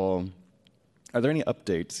 first of all, are there any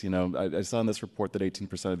updates? You know, I saw in this report that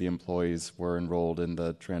 18% of the employees were enrolled in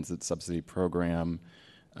the transit subsidy program,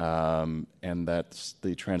 and that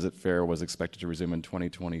the transit fare was expected to resume in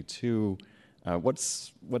 2022.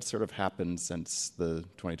 What's sort of happened since the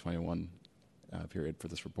 2021 period for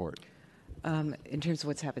this report? In terms of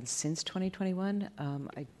what's happened since 2021,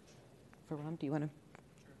 Varam, do you want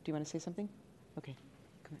to say something? Okay,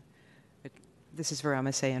 come on. This is Varam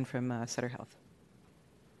Asayan from Sutter Health.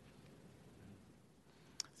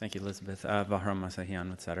 Thank you, Elizabeth. Vahram Masahian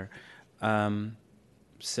with Sutter.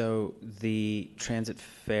 So the transit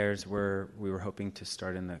fares we were hoping to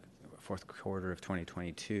start in the fourth quarter of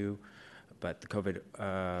 2022, but the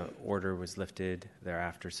COVID order was lifted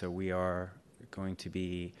thereafter. So we are going to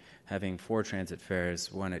be having 4 transit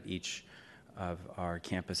fairs, one at each of our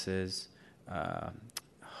campuses.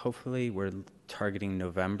 Hopefully, we're targeting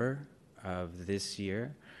November of this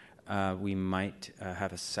year. We might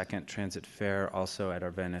have a second transit fair also at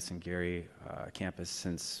our Van Ness and Gary campus,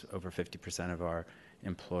 since over 50% of our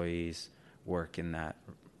employees work in that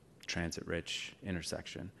transit-rich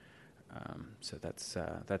intersection. So that's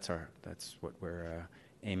what we're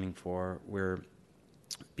aiming for. We're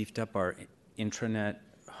beefed up our intranet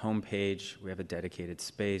homepage. We have a dedicated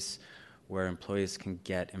space where employees can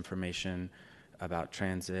get information about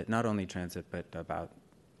transit, not only transit, but about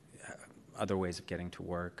other ways of getting to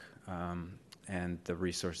work, and the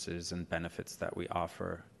resources and benefits that we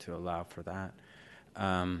offer to allow for that.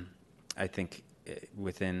 I think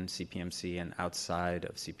within CPMC and outside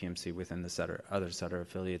of CPMC, within the other Sutter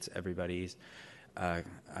affiliates, everybody's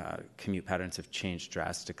commute patterns have changed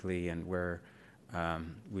drastically, and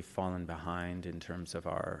we've fallen behind in terms of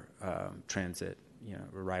our transit,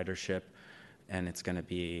 ridership, and it's going to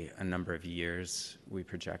be a number of years, we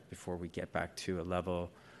project, before we get back to a level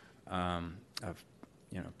of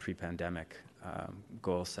pre-pandemic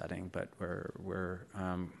goal setting. But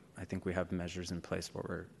I think we have measures in place where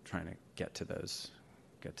we're trying to get to those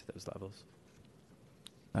levels.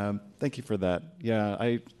 Thank you for that. Yeah,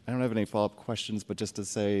 I don't have any follow-up questions, but just to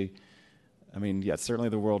say, I mean, yes, certainly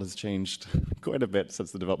the world has changed quite a bit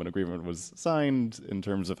since the development agreement was signed in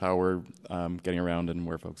terms of how we're getting around and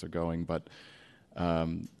where folks are going. But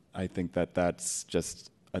I think that's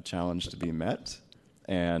just a challenge to be met,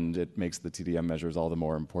 and it makes the TDM measures all the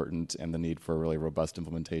more important, and the need for a really robust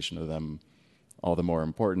implementation of them all the more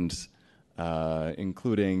important,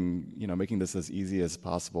 including making this as easy as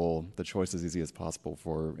possible, the choice as easy as possible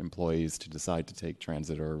for employees to decide to take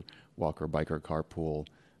transit or walk or bike or carpool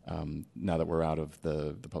now that we're out of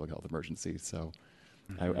the public health emergency. So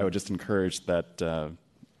I would just encourage that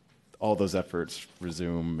all those efforts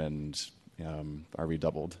resume and are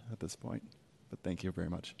redoubled at this point. But thank you very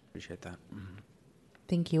much. Appreciate that. Mm-hmm.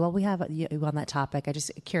 Thank you. While we have you on that topic, I'm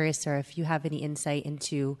just curious, sir, if you have any insight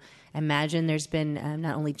into, imagine there's been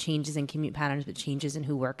not only changes in commute patterns, but changes in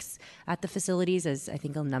who works at the facilities, as I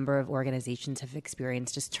think a number of organizations have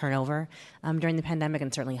experienced just turnover during the pandemic,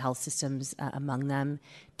 and certainly health systems among them.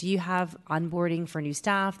 Do you have onboarding for new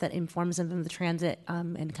staff that informs them of the transit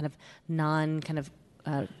and kind of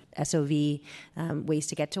SOV ways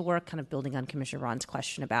to get to work, kind of building on Commissioner Ron's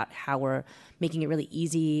question about how we're making it really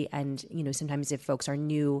easy, and sometimes if folks are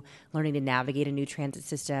new, learning to navigate a new transit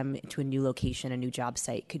system to a new location, a new job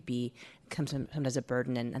site could be sometimes a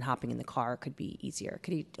burden, and hopping in the car could be easier.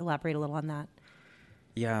 Could you elaborate a little on that?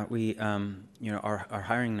 Yeah, we our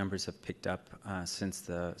hiring numbers have picked up since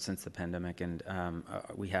the pandemic, and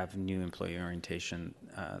we have new employee orientation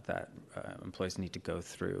that employees need to go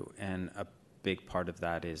through, and a big part of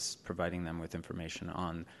that is providing them with information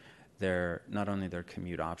on not only their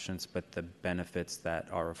commute options, but the benefits that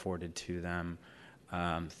are afforded to them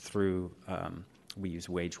through, we use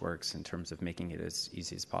WageWorks in terms of making it as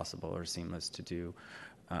easy as possible or seamless to do,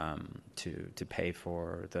 to pay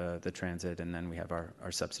for the transit. And then we have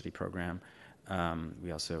our subsidy program.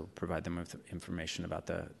 We also provide them with information about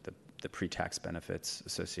the pre-tax benefits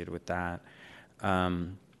associated with that.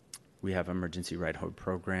 We have emergency ride-home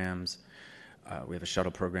programs. We have a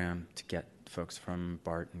shuttle program to get folks from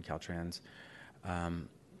BART and Caltrans.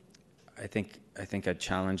 I think a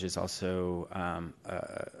challenge is also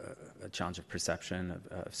a challenge of perception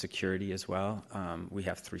of security as well. We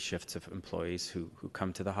have 3 shifts of employees who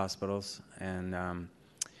come to the hospitals, and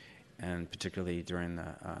particularly during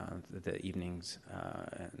the evenings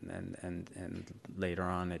and later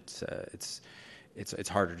on, it's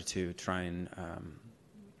harder to try and.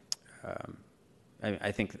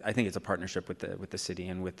 I think it's a partnership with the city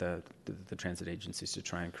and with the transit agencies to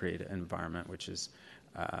try and create an environment which is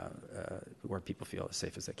where people feel as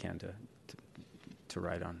safe as they can to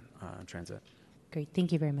ride on transit. Great,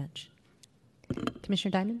 thank you very much.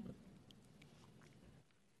 Commissioner Diamond?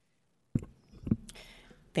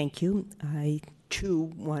 Thank you. I,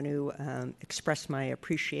 too, want to express my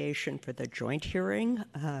appreciation for the joint hearing.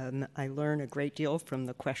 I learn a great deal from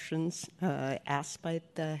the questions asked by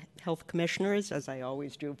the health commissioners, as I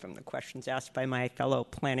always do from the questions asked by my fellow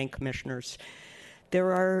planning commissioners.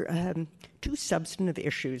 There are two substantive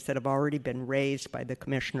issues that have already been raised by the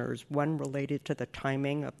commissioners, one related to the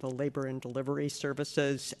timing of the labor and delivery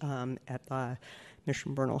services at the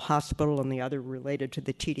Mission Bernal Hospital, and the other related to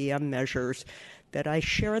the TDM measures, that I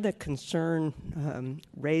share the concern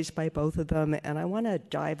raised by both of them, and I want to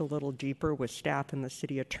dive a little deeper with staff and the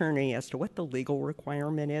city attorney as to what the legal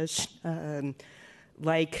requirement is.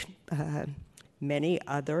 Like many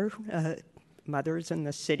other mothers in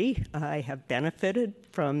the city, I have benefited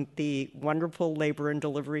from the wonderful labor and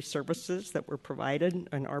delivery services that were provided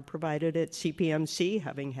and are provided at CPMC,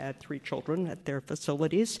 having had 3 children at their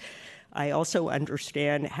facilities. I also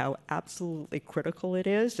understand how absolutely critical it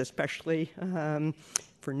is, especially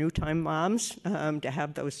for new-time moms, to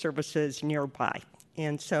have those services nearby.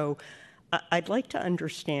 And so I'd like to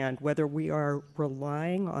understand whether we are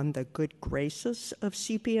relying on the good graces of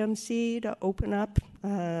CPMC to open up,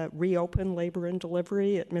 reopen labor and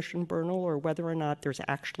delivery at Mission Bernal, or whether or not there's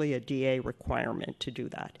actually a DA requirement to do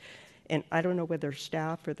that. And I don't know whether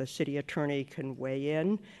staff or the city attorney can weigh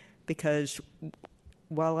in, because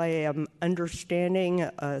while I am understanding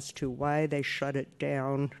as to why they shut it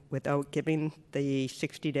down without giving the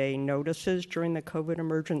 60-day notices during the COVID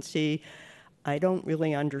emergency, I don't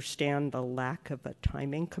really understand the lack of a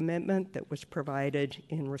timing commitment that was provided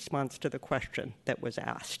in response to the question that was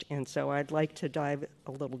asked. And so I'd like to dive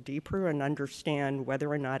a little deeper and understand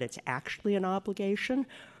whether or not it's actually an obligation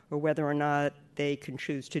or whether or not they can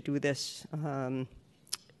choose to do this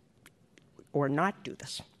or not do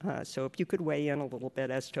this. So if you could weigh in a little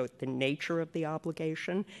bit as to the nature of the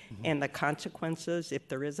obligation and the consequences, if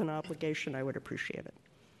there is an obligation, I would appreciate it.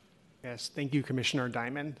 Yes, thank you, Commissioner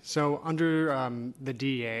Diamond. So under the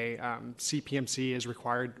DEA, CPMC is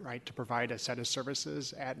required, right, to provide a set of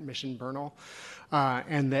services at Mission Bernal,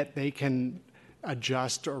 and that they can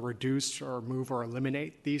adjust or reduce or move or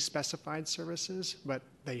eliminate these specified services, but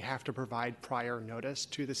they have to provide prior notice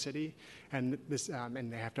to the city, and this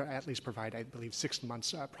and they have to at least provide, I believe, 6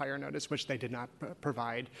 months prior notice, which they did not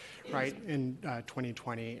provide, right, in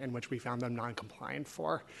 2020, and which we found them non-compliant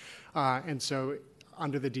for, and so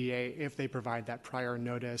under the DA, if they provide that prior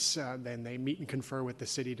notice, then they meet and confer with the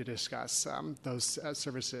city to discuss those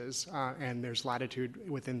services, and there's latitude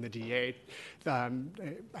within the DA.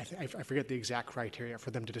 I forget the exact criteria for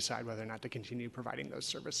them to decide whether or not to continue providing those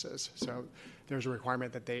services. So there's a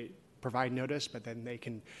requirement that they provide notice, but then they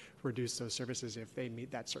can reduce those services if they meet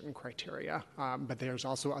that certain criteria. But there's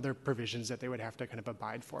also other provisions that they would have to kind of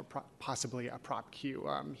abide for, possibly a Prop Q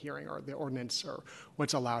hearing or the ordinance or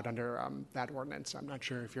what's allowed under that ordinance. I'm not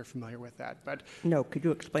sure if you're familiar with that, but no. Could you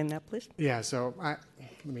explain that, please? Yeah. So let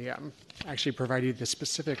me actually provide you the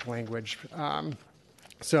specific language.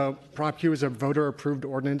 So Prop Q is a voter-approved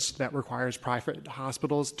ordinance that requires private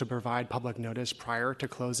hospitals to provide public notice prior to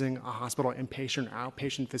closing a hospital inpatient or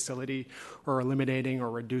outpatient facility or eliminating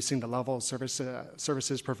or reducing the level of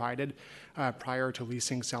services provided prior to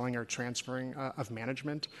leasing, selling, or transferring of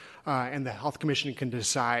management. And the Health Commission can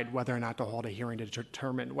decide whether or not to hold a hearing to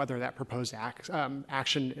determine whether that proposed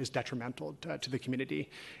action is detrimental to the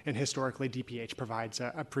community. And historically, DPH provides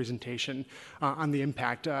a presentation on the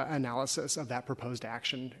impact analysis of that proposed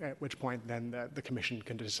action, at which point then the commission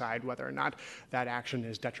can decide whether or not that action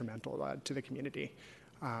is detrimental to the community.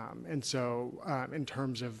 And so in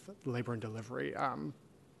terms of labor and delivery,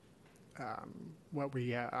 what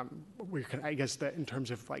I guess that in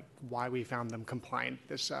terms of like why we found them compliant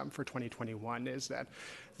this for 2021 is that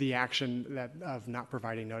the action that of not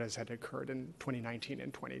providing notice had occurred in 2019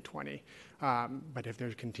 and 2020. But if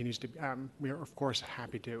there continues to, we are of course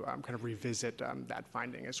happy to kind of revisit that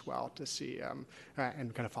finding as well to see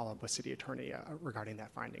and kind of follow up with city attorney regarding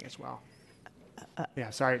that finding as well.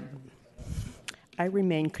 Yeah, sorry. I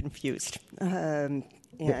remain confused.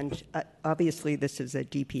 And obviously, this is a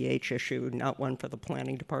DPH issue, not one for the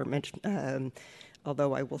planning department.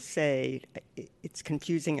 Although I will say it's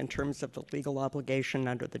confusing in terms of the legal obligation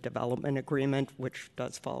under the development agreement, which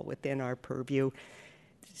does fall within our purview.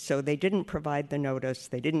 So they didn't provide the notice.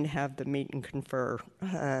 They didn't have the meet and confer.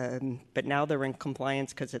 But now they're in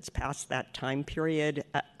compliance because it's past that time period.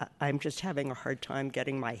 I'm just having a hard time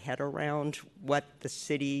getting my head around what the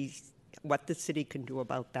city can do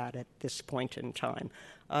about that at this point in time.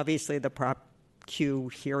 Obviously, the Prop Q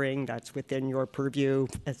hearing, that's within your purview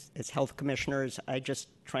as health commissioners. I'm just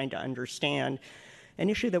trying to understand. an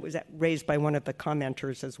issue that was raised by one of the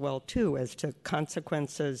commenters as well, too, as to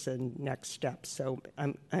consequences and next steps. So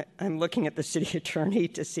I'm looking at the city attorney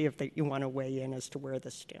to see if you want to weigh in as to where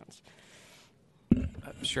this stands.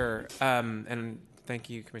 Sure. And thank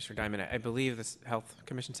you, Commissioner Diamond. I believe the Health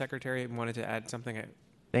Commission Secretary wanted to add something.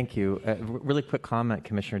 Thank you. Really quick comment,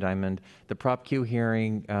 Commissioner Diamond. The Prop Q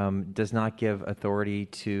hearing does not give authority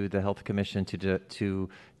to the Health Commission to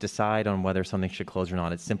decide on whether something should close or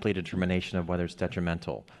not. It's simply a determination of whether it's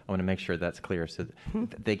detrimental. I want to make sure that's clear, so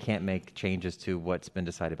they can't make changes to what's been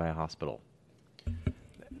decided by a hospital.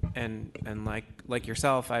 And like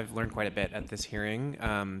yourself, I've learned quite a bit at this hearing.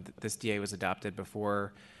 This DA was adopted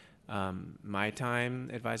before my time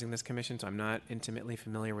advising this commission, so I'm not intimately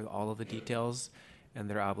familiar with all of the details and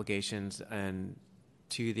their obligations. And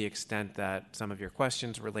to the extent that some of your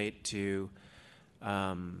questions relate to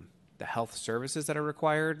the health services that are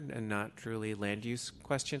required and not truly land use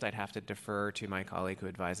questions, I'd have to defer to my colleague who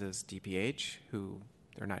advises DPH, who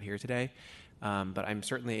they're not here today. But I'm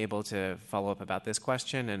certainly able to follow up about this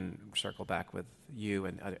question and circle back with you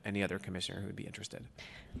and any other commissioner who would be interested.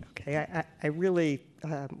 Okay, I really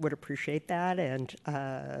would appreciate that. And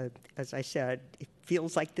as I said, it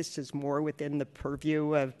feels like this is more within the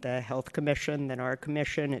purview of the Health Commission than our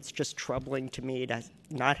commission. It's just troubling to me to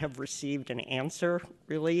not have received an answer,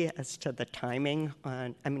 really, as to the timing.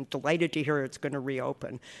 I'm delighted to hear it's going to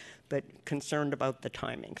reopen, but concerned about the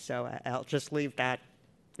timing. So I'll just leave that,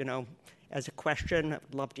 as a question.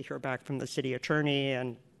 I'd love to hear back from the city attorney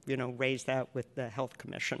and, raise that with the Health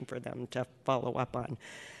Commission for them to follow up on.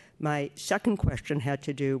 My second question had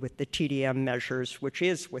to do with the TDM measures, which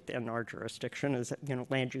is within our jurisdiction as a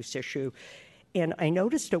land use issue. And I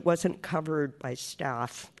noticed it wasn't covered by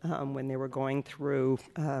staff when they were going through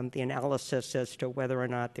the analysis as to whether or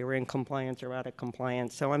not they were in compliance or out of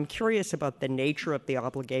compliance. So I'm curious about the nature of the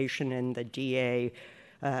obligation in the DA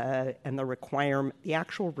and the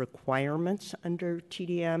actual requirements under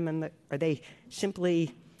TDM, and are they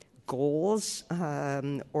simply goals,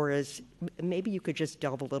 or maybe you could just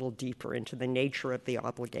delve a little deeper into the nature of the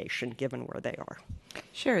obligation given where they are?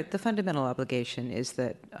 Sure. The fundamental obligation is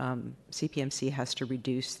that CPMC has to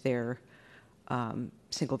reduce their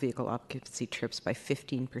single vehicle occupancy trips by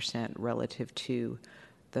 15% relative to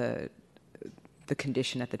the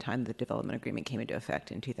condition at the time the development agreement came into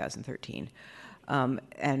effect in 2013.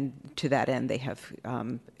 And to that end, they have,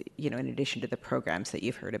 in addition to the programs that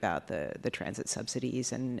you've heard about, the transit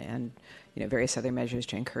subsidies and various other measures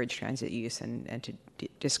to encourage transit use and to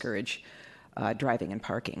discourage driving and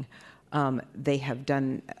parking. They have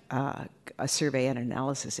done a survey and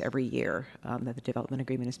analysis every year that the development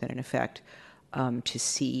agreement has been in effect to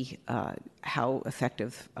see how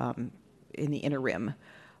effective in the interim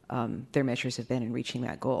their measures have been in reaching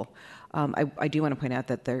that goal. I do want to point out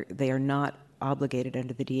that they are not obligated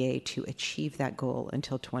under the DA to achieve that goal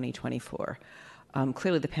until 2024.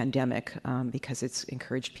 Clearly, the pandemic, because it's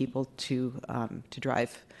encouraged people to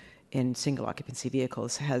drive in single occupancy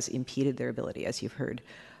vehicles, has impeded their ability, as you've heard,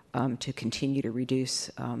 to continue to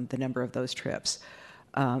reduce the number of those trips.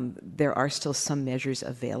 There are still some measures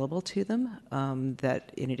available to them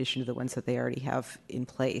that, in addition to the ones that they already have in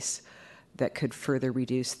place, that could further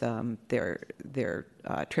reduce their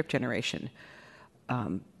trip generation.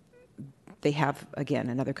 They have, again,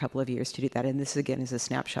 another couple of years to do that. And this, again, is a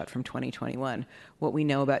snapshot from 2021. What we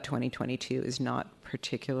know about 2022 is not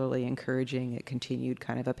particularly encouraging. It continued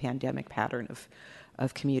kind of a pandemic pattern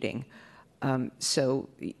of commuting. So,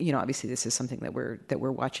 obviously this is something that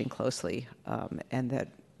we're watching closely, and that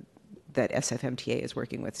SFMTA is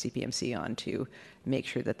working with CPMC on to make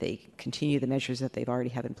sure that they continue the measures that they've already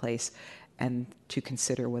have in place and to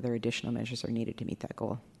consider whether additional measures are needed to meet that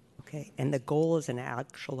goal. Okay, and the goal is an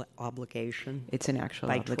actual obligation? It's an actual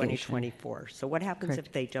by obligation. 2024. So what happens Correct.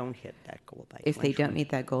 if they don't hit that goal by If they don't meet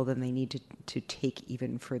that goal, then they need to take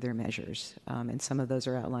even further measures. And some of those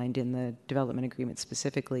are outlined in the development agreement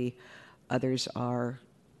specifically. Others are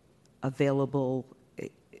available,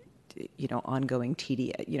 ongoing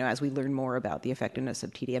TDM. As we learn more about the effectiveness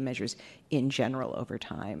of TDM measures in general over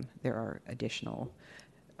time, there are additional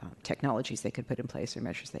technologies they could put in place or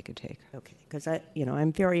measures they could take. Okay, because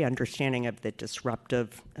I'm very understanding of the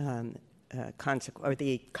disruptive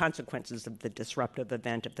the consequences of the disruptive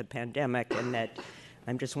event of the pandemic, and that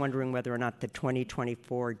I'm just wondering whether or not the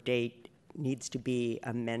 2024 date needs to be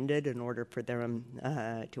amended in order for them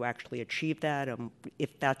to actually achieve that.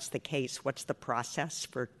 If that's the case, what's the process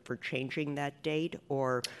for changing that date,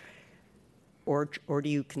 or do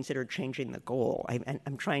you consider changing the goal?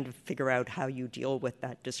 I'm trying to figure out how you deal with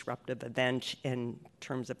that disruptive event in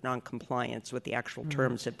terms of noncompliance with the actual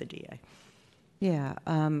terms of the DA. Yeah,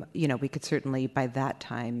 we could certainly, by that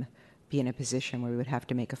time, be in a position where we would have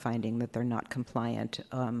to make a finding that they're not compliant,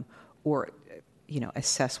 or,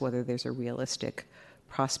 assess whether there's a realistic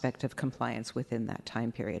prospect of compliance within that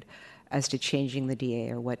time period. As to changing the DA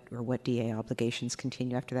or what DA obligations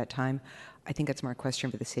continue after that time, I think that's more a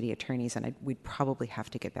question for the city attorneys, and we'd probably have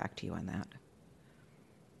to get back to you on that.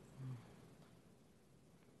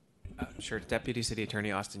 Sure. Deputy City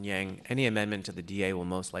Attorney Austin Yang, any amendment to the DA will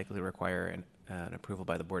most likely require an approval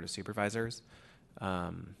by the Board of Supervisors.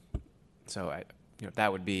 So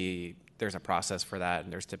that would be, there's a process for that,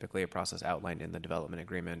 and there's typically a process outlined in the development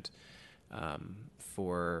agreement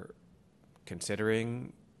for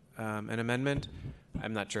considering an amendment.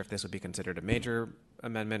 I'm not sure if this would be considered a major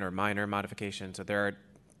amendment or minor modification. So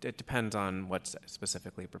it depends on what's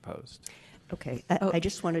specifically proposed. Okay, I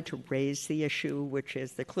just wanted to raise the issue, which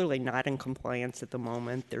is they're clearly not in compliance at the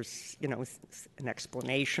moment. There's, an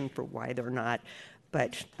explanation for why they're not,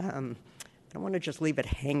 but I don't want to just leave it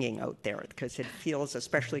hanging out there, because it feels,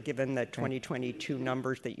 especially given the 2022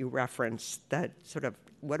 numbers that you referenced, that sort of,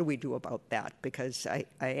 what do we do about that? Because I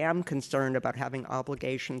am concerned about having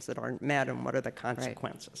obligations that aren't met, and what are the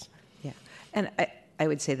consequences? Right. Yeah, and I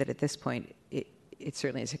would say that at this point, it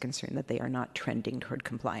certainly is a concern that they are not trending toward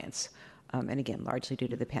compliance. And again, largely due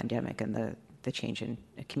to the pandemic and the change in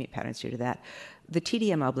commute patterns due to that. The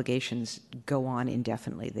TDM obligations go on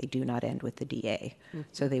indefinitely. They do not end with the DA. Mm-hmm.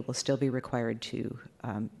 So they will still be required to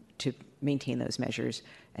maintain those measures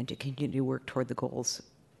and to continue to work toward the goals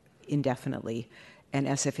indefinitely. And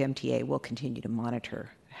SFMTA will continue to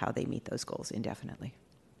monitor how they meet those goals indefinitely.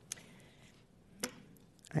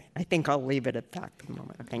 I think I'll leave it at that for the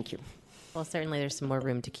moment. Thank you. Well, certainly there's some more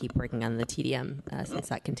room to keep working on the TDM since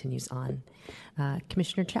that continues on.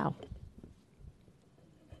 Commissioner Chow.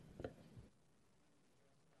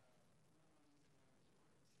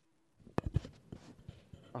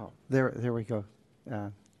 Oh, there we go.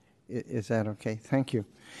 Is that okay? Thank you.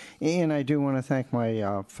 And I do want to thank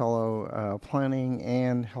my fellow planning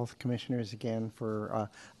and health commissioners again for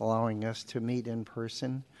allowing us to meet in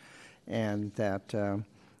person, and that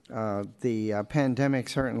the pandemic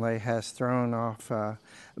certainly has thrown off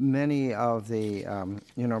many of the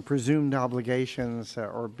presumed obligations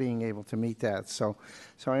or being able to meet that. So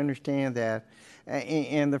I understand that.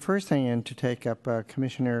 And the first thing, and to take up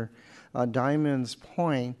Commissioner Diamond's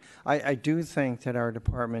point, I do think that our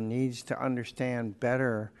department needs to understand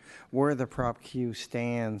better where the Prop Q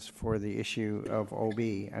stands for the issue of OB.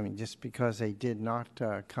 I mean, just because they did not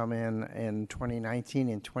come in 2019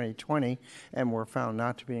 and 2020 and were found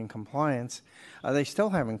not to be in compliance, they still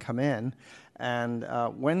haven't come in. And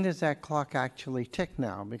when does that clock actually tick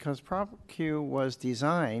now? Because Prop Q was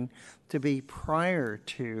designed to be prior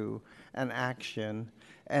to an action,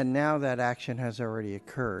 and now that action has already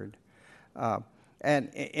occurred.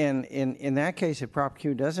 And in that case, if Prop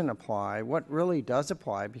Q doesn't apply, what really does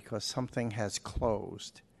apply, because something has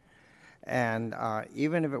closed. And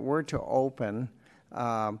even if it were to open,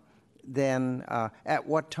 then at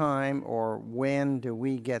what time or when do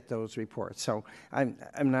we get those reports? So I'm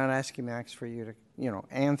not asking Max for you to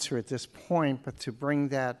answer at this point, but to bring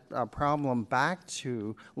that problem back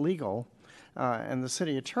to legal and the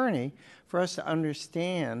city attorney for us to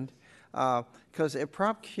understand, because if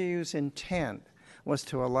Prop Q's intent was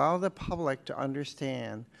to allow the public to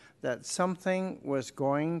understand that something was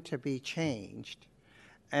going to be changed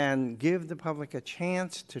and give the public a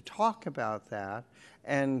chance to talk about that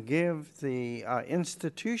and give the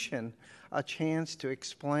institution a chance to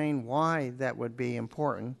explain why that would be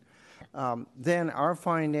important, then our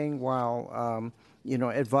finding, while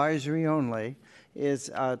advisory only,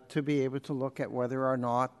 is to be able to look at whether or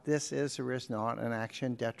not this is or is not an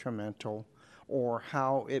action detrimental, or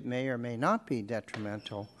how it may or may not be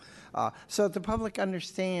detrimental, so that the public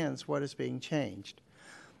understands what is being changed.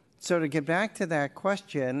 So to get back to that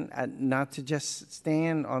question, not to just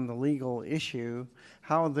stand on the legal issue,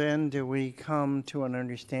 how then do we come to an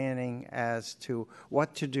understanding as to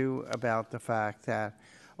what to do about the fact that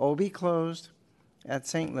OB closed at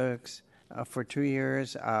St. Luke's for 2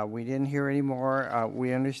 years? We didn't hear any more.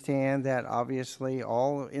 We understand that obviously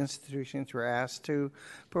all institutions were asked to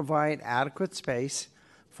provide adequate space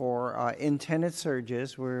for intended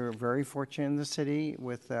surges. We're very fortunate in the city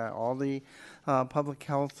with all the public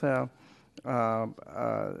health that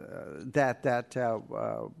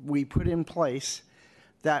we put in place,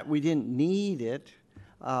 that we didn't need it.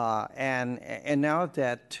 And now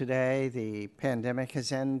that today the pandemic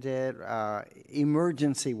has ended,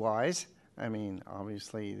 emergency-wise, I mean,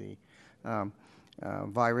 obviously the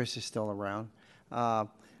virus is still around,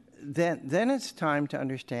 then it's time to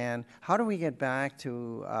understand, how do we get back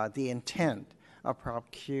to the intent of Prop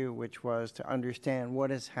Q, which was to understand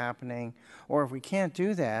what is happening, or if we can't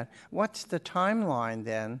do that, what's the timeline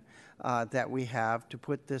then that we have to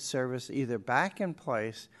put this service either back in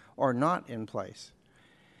place or not in place?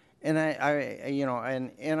 And I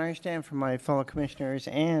understand from my fellow commissioners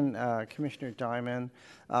and Commissioner Diamond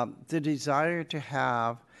the desire to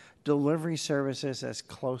have delivery services as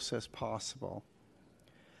close as possible.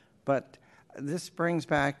 But this brings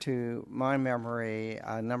back to my memory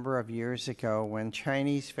a number of years ago when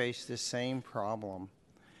Chinese faced the same problem.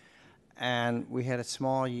 And we had a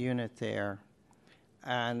small unit there.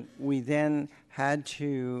 And we then had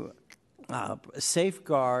to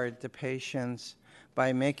safeguard the patients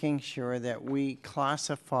by making sure that we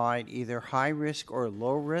classified either high risk or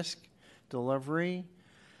low risk delivery.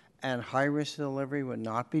 And high risk delivery would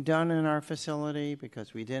not be done in our facility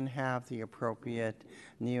because we didn't have the appropriate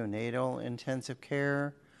neonatal intensive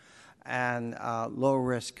care, and low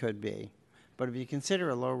risk could be. But if you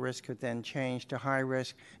consider a low risk could then change to high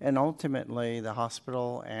risk, and ultimately the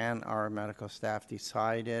hospital and our medical staff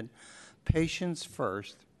decided patients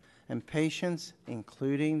first, and patients,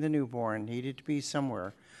 including the newborn, needed to be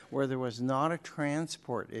somewhere where there was not a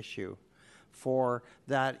transport issue for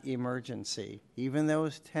that emergency, even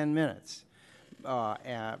those 10 minutes,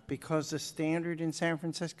 because the standard in San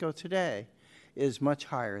Francisco today is much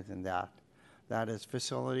higher than that. That is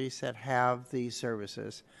facilities that have these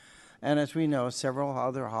services. And as we know, several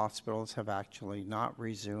other hospitals have actually not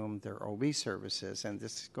resumed their OB services, and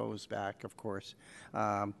this goes back, of course,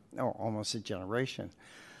 almost a generation.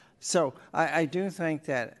 So I do think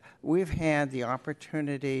that we've had the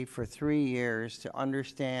opportunity for 3 years to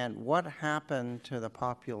understand what happened to the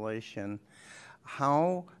population,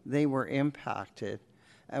 how they were impacted,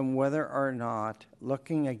 and whether or not,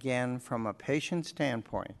 looking again from a patient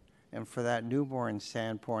standpoint and for that newborn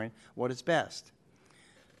standpoint, what is best.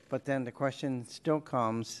 But then the question still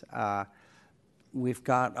comes, we've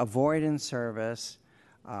got a void in service.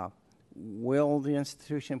 Will the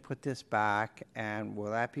institution put this back, and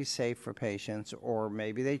will that be safe for patients, or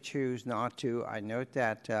maybe they choose not to? I note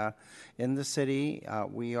that in the city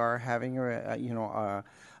we are having a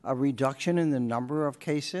reduction in the number of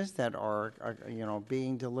cases that are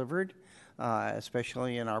being delivered,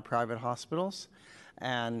 especially in our private hospitals.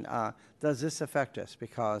 And does this affect us?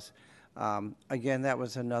 Because again, that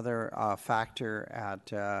was another factor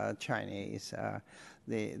at Chinese.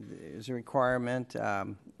 There's a requirement,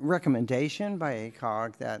 recommendation by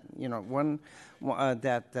ACOG that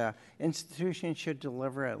that the institution should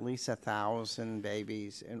deliver at least 1,000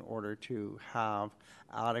 babies in order to have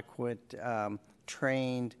adequate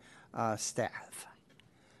trained staff.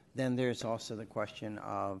 Then there's also the question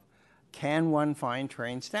of, can one find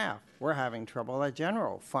trained staff? We're having trouble at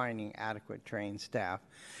General finding adequate trained staff.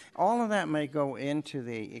 All of that may go into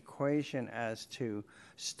the equation as to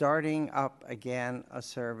starting up again a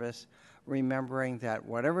service, remembering that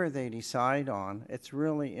whatever they decide on, it's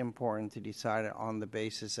really important to decide it on the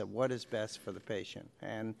basis of what is best for the patient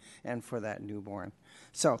and for that newborn.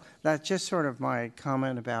 So that's just sort of my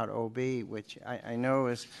comment about OB, which I know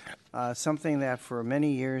is something that for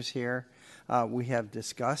many years here we have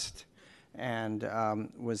discussed and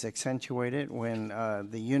was accentuated when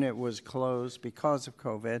the unit was closed because of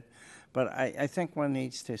COVID. But I think one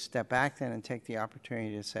needs to step back then and take the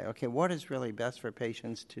opportunity to say, okay, what is really best for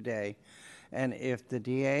patients today? And if the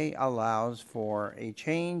DA allows for a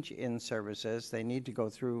change in services, they need to go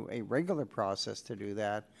through a regular process to do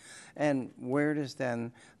that. And where does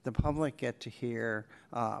then the public get to hear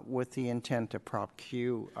with the intent of Prop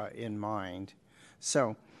Q in mind?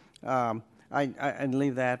 So I'd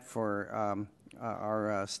leave that for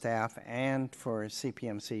our staff and for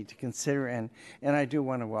CPMC to consider. And I do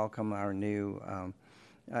want to welcome our new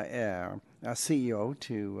CEO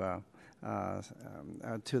to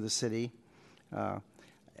the city.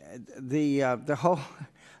 The whole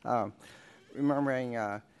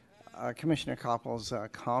remembering Commissioner Koppel's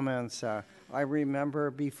comments, I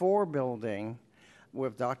remember before building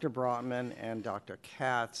with Dr. Brotman and Dr.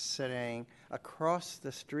 Katz sitting across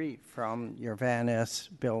the street from your Van Ness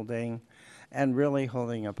building and really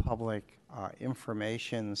holding a public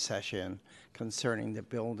information session concerning the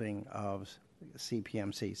building of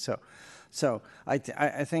CPMC. So I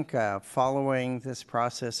think following this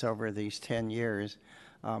process over these 10 years,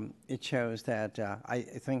 it shows that I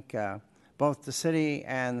think both the city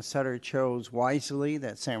and Sutter chose wisely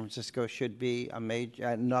that San Francisco should be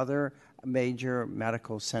another major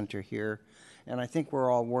medical center here. And I think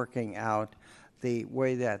we're all working out the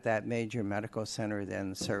way that that major medical center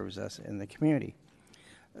then serves us in the community.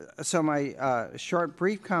 So my short,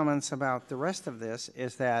 brief comments about the rest of this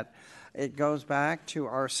is that it goes back to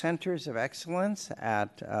our centers of excellence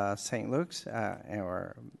at St. Luke's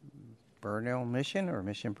or Burnell Mission or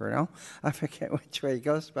Mission Burnell. I forget which way it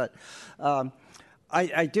goes, but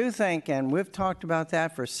I do think, and we've talked about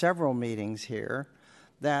that for several meetings here,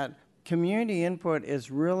 that community input is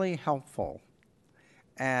really helpful.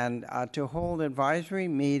 And to hold advisory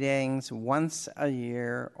meetings once a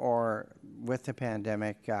year, or with the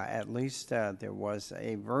pandemic, at least there was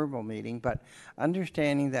a verbal meeting, but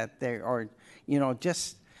understanding that they are,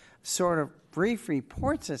 just sort of brief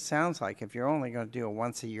reports, it sounds like. If you're only going to do a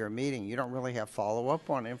once a year meeting, you don't really have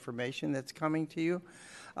follow-up on information that's coming to you.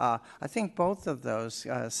 I think both of those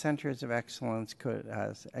centers of excellence could,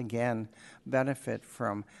 again, benefit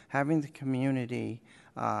from having the community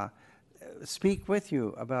speak with you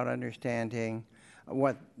about understanding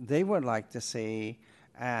what they would like to see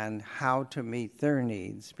and how to meet their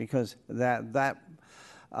needs, because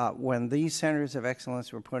when these centers of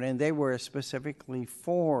excellence were put in, they were specifically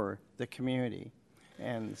for the community.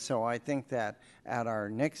 And so I think that at our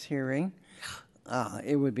next hearing,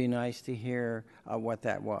 it would be nice to hear what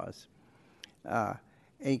that was.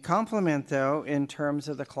 A compliment, though, in terms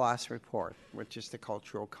of the class report, which is the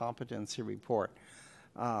cultural competency report.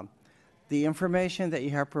 The information that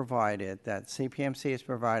you have provided, that CPMC has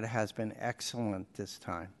provided, has been excellent this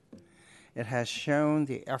time. It has shown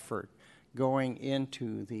the effort going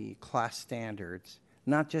into the class standards,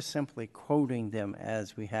 not just simply quoting them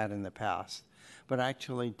as we had in the past, but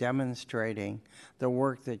actually demonstrating the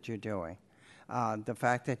work that you're doing. The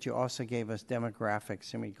fact that you also gave us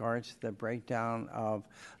demographics in regards to the breakdown of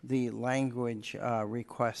the language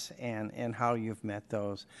requests and how you've met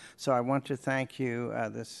those. So I want to thank you,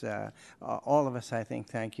 all of us, I think,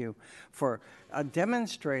 thank you for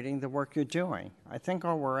demonstrating the work you're doing. I think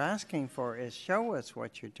all we're asking for is show us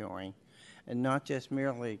what you're doing, and not just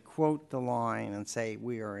merely quote the line and say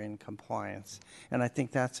we are in compliance. And I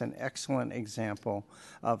think that's an excellent example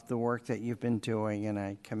of the work that you've been doing, and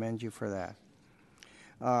I commend you for that.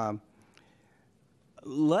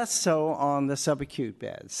 Less so on the subacute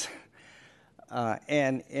beds.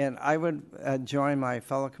 And I would join my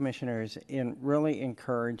fellow commissioners in really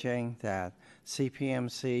encouraging that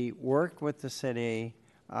CPMC work with the city,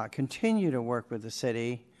 continue to work with the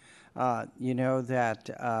city. You know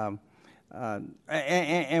that,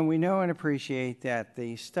 and we know and appreciate that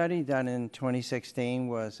the study done in 2016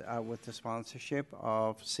 was with the sponsorship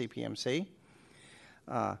of CPMC.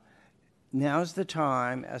 Now's the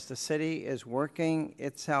time, as the city is working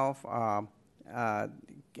itself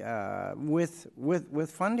with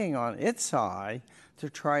funding on its side to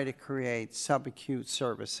try to create subacute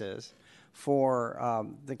services for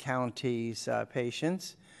the county's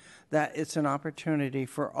patients, that it's an opportunity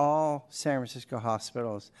for all San Francisco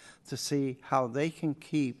hospitals to see how they can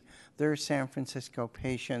keep their San Francisco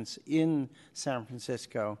patients in San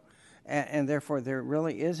Francisco. And therefore, there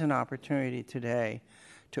really is an opportunity today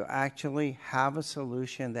to actually have a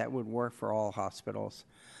solution that would work for all hospitals.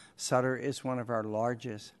 Sutter is one of our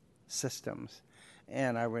largest systems,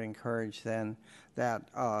 and I would encourage then that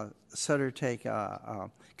Sutter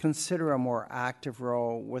consider a more active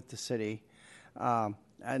role with the city, and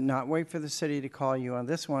not wait for the city to call you on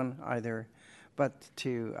this one either, but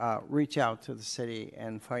to reach out to the city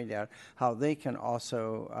and find out how they can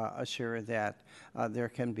also assure that there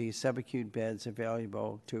can be subacute beds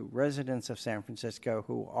available to residents of San Francisco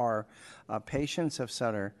who are patients of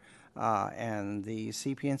Sutter and the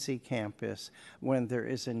CPNC campus when there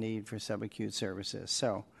is a need for subacute services.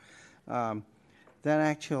 So that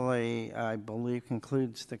actually, I believe,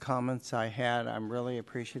 concludes the comments I had. I'm really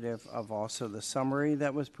appreciative of also the summary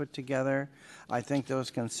that was put together. I think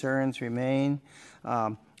those concerns remain.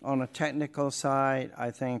 On a technical side,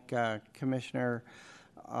 I think Commissioner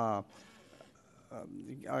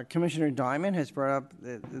Diamond has brought up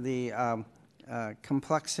the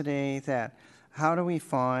complexity that how do we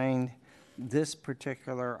find this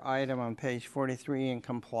particular item on page 43 in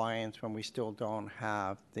compliance when we still don't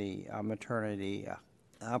have the maternity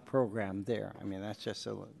program there. I mean, that's just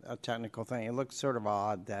a technical thing. It looks sort of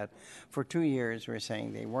odd that for 2 years we're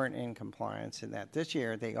saying they weren't in compliance and that this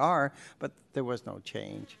year they are, but there was no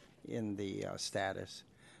change in the status.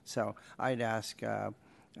 So I'd ask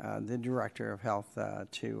the Director of Health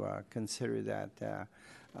to consider that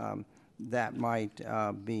that might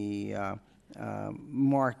be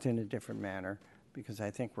marked in a different manner, because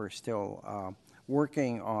I think we're still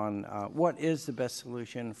working on what is the best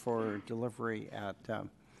solution for delivery at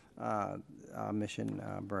Mission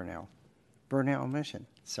Burnell Mission,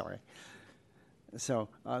 sorry. So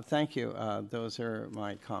thank you. Those are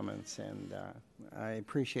my comments, and I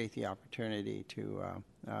appreciate the opportunity to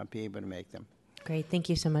be able to make them. Great. Thank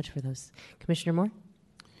you so much for those. Commissioner Moore?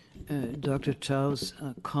 Dr. Chow's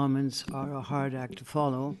comments are a hard act to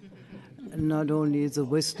follow. Not only is the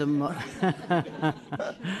wisdom,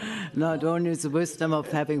 not only is the wisdom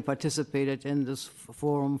of having participated in this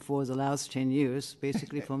forum for the last 10 years,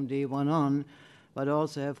 basically from day one on, but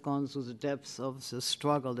also have gone through the depths of the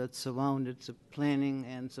struggle that surrounded the planning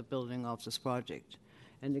and the building of this project.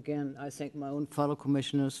 And again, I thank my own fellow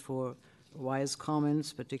commissioners for wise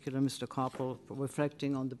comments, particularly Mr. Koppel, for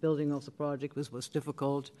reflecting on the building of the project, which was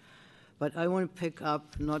difficult. But I want to pick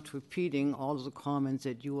up, not repeating all of the comments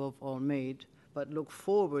that you have all made, but look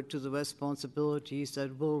forward to the responsibilities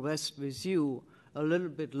that will rest with you a little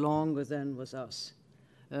bit longer than with us.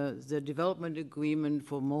 The development agreement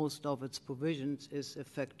for most of its provisions is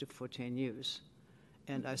effective for 10 years.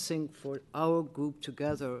 And I think for our group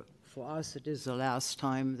together, for us, it is the last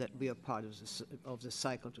time that we are part of this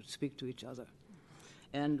cycle to speak to each other.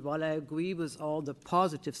 And while I agree with all the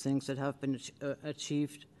positive things that have been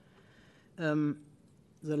achieved, the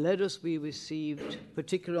letters we received,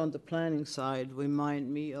 particularly on the planning side, remind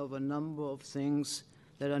me of a number of things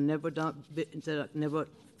that are never done, that are never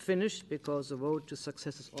finished because the road to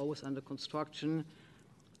success is always under construction.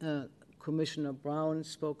 Commissioner Brown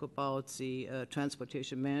spoke about the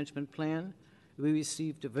transportation management plan. We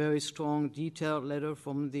received a very strong, detailed letter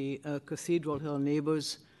from the Cathedral Hill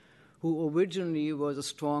neighbors, who originally were the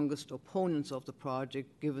strongest opponents of the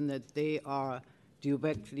project, given that they are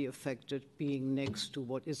directly affected being next to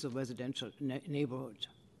what is a residential neighborhood.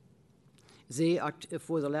 They,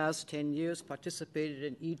 for the last 10 years, participated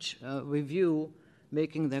in each review,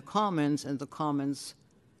 making their comments, and the comments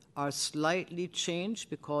are slightly changed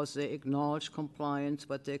because they acknowledge compliance,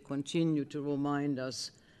 but they continue to remind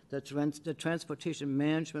us that the transportation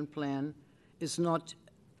management plan is not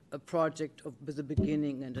a project with a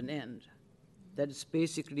beginning and an end. That is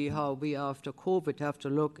basically how we, after COVID, have to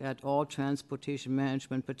look at all transportation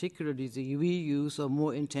management, particularly the reuse or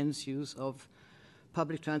more intense use of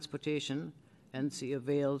public transportation and the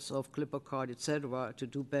avails of Clipper Card, et cetera, to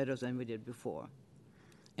do better than we did before.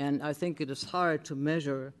 And I think it is hard to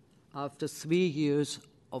measure after 3 years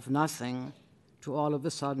of nothing to all of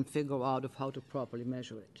a sudden figure out of how to properly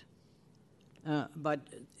measure it. But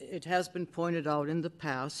it has been pointed out in the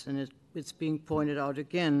past, and it's being pointed out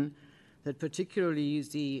again, that particularly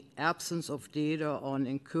the absence of data on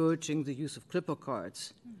encouraging the use of Clipper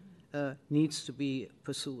cards needs to be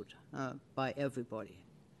pursued by everybody.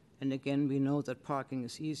 And again, we know that parking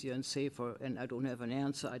is easier and safer, and I don't have an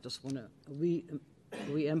answer. I just want to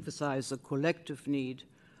re-emphasize the collective need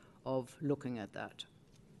of looking at that.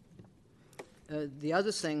 The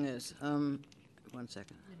other thing is, 1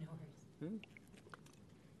 second.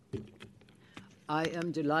 I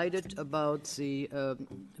am delighted about the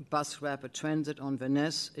bus rapid transit on Van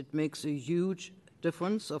Ness. It makes a huge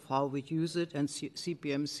difference of how we use it, and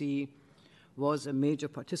CPMC was a major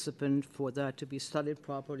participant for that to be studied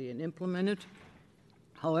properly and implemented.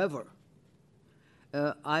 However,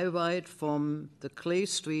 I ride from the Clay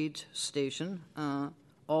Street station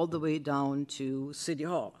all the way down to City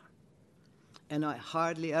Hall, and I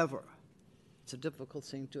hardly ever, it's a difficult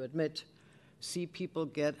thing to admit, see people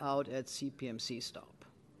get out at CPMC stop.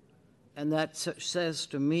 And that says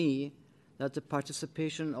to me that the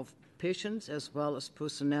participation of patients as well as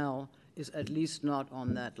personnel is at least not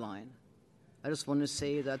on that line. I just want to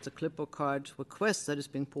say that the Clipper card request that is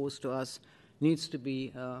being posed to us needs to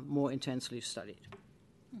be more intensely studied.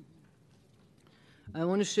 I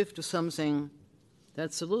want to shift to something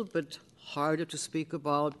that's a little bit harder to speak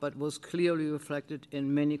about, but was clearly reflected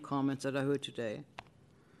in many comments that I heard today.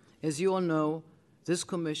 As you all know, this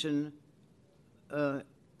commission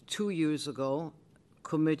 2 years ago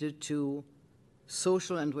committed to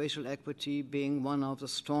social and racial equity being one of the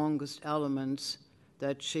strongest elements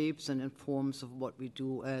that shapes and informs of what we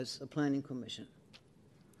do as a planning commission.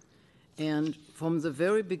 And from the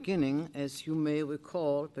very beginning, as you may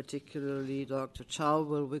recall, particularly Dr. Chow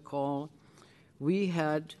will recall, we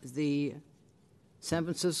had the San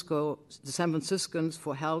Franciscans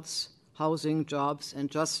for Health, Housing, Jobs,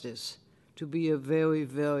 and Justice to be a very,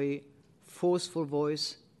 very forceful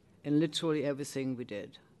voice in literally everything we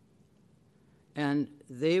did. And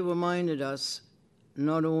they reminded us,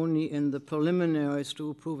 not only in the preliminaries to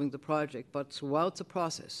approving the project, but throughout the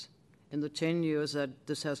process, in the 10 years that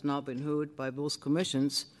this has now been heard by both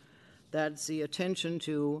commissions, that the attention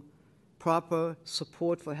to proper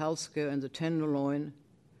support for healthcare in the Tenderloin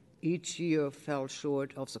each year fell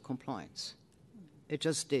short of the compliance. It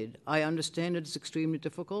just did. I understand it's extremely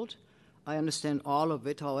difficult. I understand all of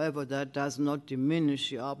it. However, that does not diminish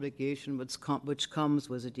the obligation which comes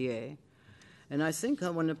with the DA. And I think I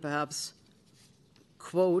want to perhaps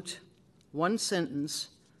quote one sentence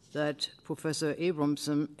that Professor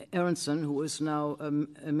Aronson, who is now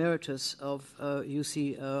emeritus of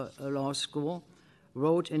UC Law School,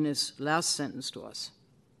 wrote in his last sentence to us.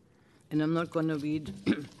 And I'm not going to read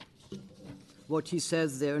what he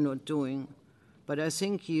says they're not doing, but I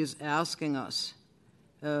think he is asking us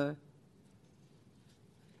that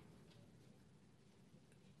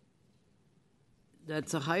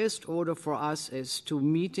the highest order for us is to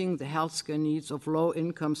meeting the healthcare needs of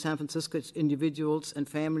low-income San Francisco individuals and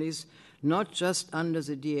families, not just under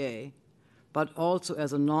the DA, but also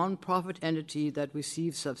as a nonprofit entity that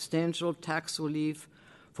receives substantial tax relief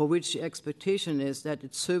for which the expectation is that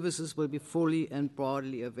its services will be fully and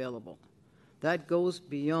broadly available. That goes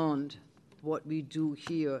beyond what we do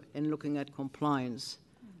here in looking at compliance.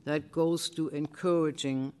 That goes to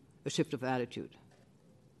encouraging a shift of attitude.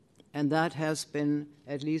 And that has been,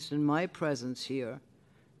 at least in my presence here,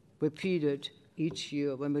 repeated each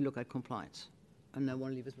year when we look at compliance. And I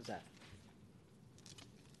want to leave it with that.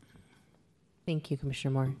 Thank you,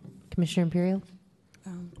 Commissioner Moore. Commissioner Imperial?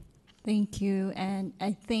 Thank you. And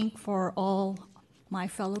I think for all my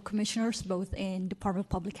fellow commissioners, both in Department of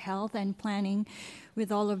Public Health and Planning,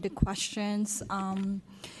 with all of the questions,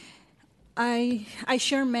 I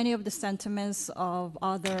share many of the sentiments of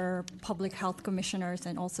other public health commissioners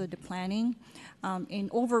and also the planning. In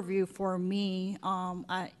overview for me,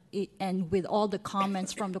 and with all the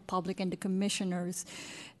comments from the public and the commissioners,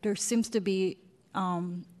 there seems to be,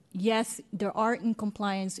 yes, there are in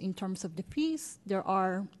compliance in terms of the fees. There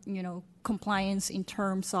are, compliance in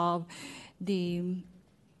terms of the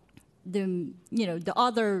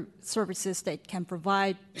other services that it can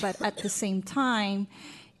provide, but at the same time,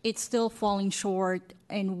 it's still falling short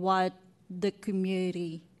in what the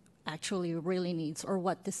community actually really needs or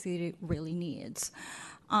what the city really needs.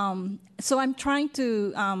 So I'm trying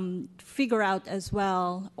to figure out as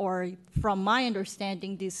well, or from my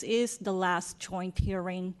understanding, this is the last joint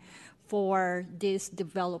hearing for this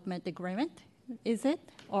development agreement, is it?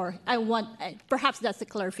 Or perhaps that's a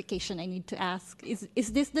clarification I need to ask.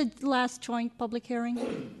 Is this the last joint public hearing?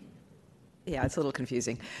 Yeah, it's a little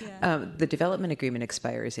confusing. Yeah. The development agreement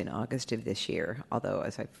expires in August of this year, although,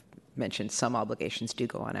 as I've mentioned, some obligations do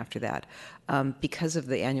go on after that. Because of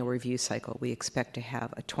the annual review cycle, we expect to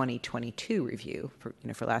have a 2022 review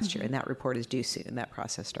for last year, and that report is due soon. That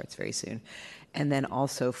process starts very soon. And then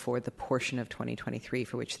also for the portion of 2023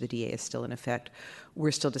 for which the DA is still in effect,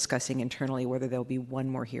 we're still discussing internally whether there'll be one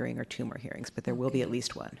more hearing or two more hearings, but there will be at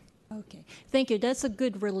least one. Okay, thank you. That's a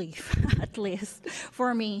good relief, at least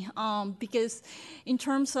for me, because in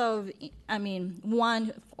terms of,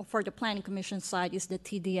 one for the Planning Commission side is the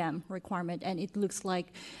TDM requirement, and it looks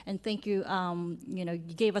like, and thank you, you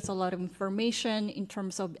gave us a lot of information in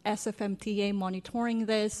terms of SFMTA monitoring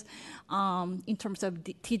this, in terms of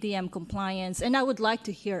the TDM compliance, and I would like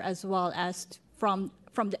to hear as well as from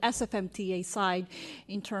the SFMTA side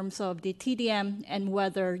in terms of the TDM and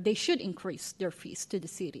whether they should increase their fees to the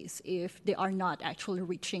cities if they are not actually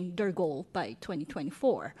reaching their goal by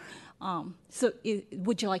 2024.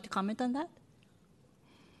 Would you like to comment on that?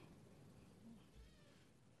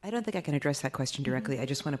 I don't think I can address that question directly. I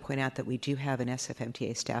just want to point out that we do have an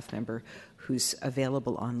SFMTA staff member who's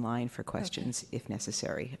available online for questions if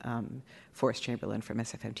necessary. Forrest Chamberlain from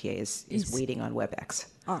SFMTA is waiting on WebEx.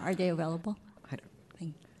 Are they available?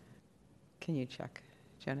 Can you check,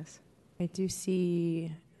 Jonas? I do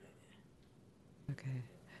see. Okay.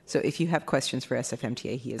 So if you have questions for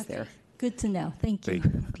SFMTA, he is there. Good to know. Thank you.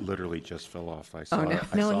 They literally just fell off. I saw,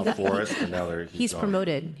 No, saw Forrest, and now he's gone.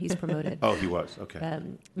 promoted. He's promoted. Oh, he was. Okay. There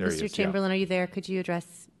he Mr. is, Chamberlain, are you there? Could you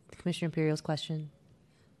address Commissioner Imperial's question?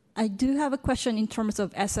 I do have a question in terms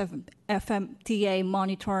of SFMTA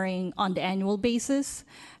monitoring on the annual basis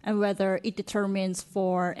and whether it determines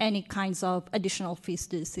for any kinds of additional fees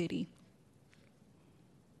to the city.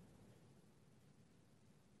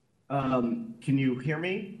 Can you hear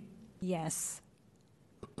me? Yes.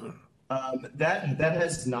 That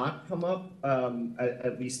has not come up,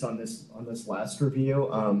 at least on this last review.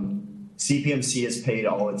 CPMC has paid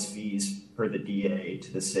all its fees for the DA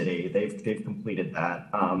to the city. They've completed that.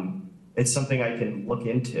 It's something I can look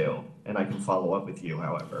into, and I can follow up with you,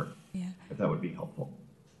 however, if that would be helpful.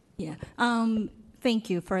 Yeah.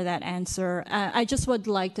 Thank you for that answer. I just would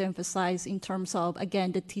like to emphasize in terms of,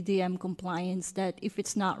 again, the TDM compliance, that if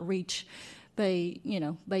it's not reached by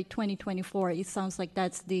 2024, it sounds like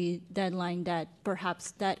that's the deadline, that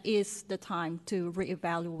perhaps that is the time to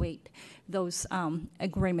reevaluate those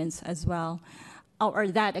agreements as well. or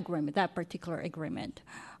that agreement, that particular agreement.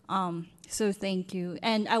 So thank you.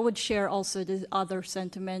 And I would share also the other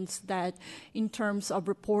sentiments that in terms of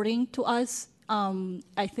reporting to us,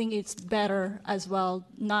 I think it's better as well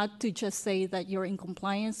not to just say that you're in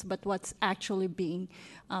compliance, but what's actually being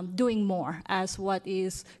doing more, as what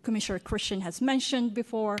is Commissioner Christian has mentioned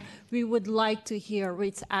before. We would like to hear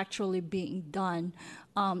what's actually being done.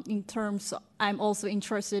 In terms, I'm also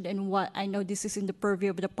interested in what I know this is in the purview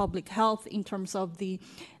of the public health in terms of in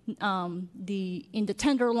the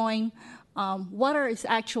Tenderloin. What are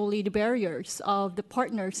actually the barriers of the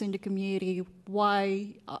partners in the community?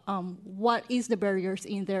 Why? What is the barriers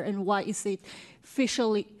in there, and why is it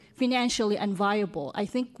financially unviable? I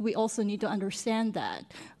think we also need to understand that.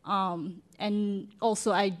 And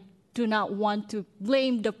also, I do not want to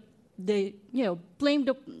blame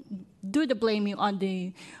do the blaming on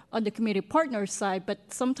the community partners side, but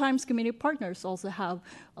sometimes community partners also have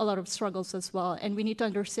a lot of struggles as well, and we need to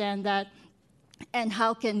understand that. And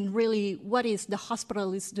how can really, what is the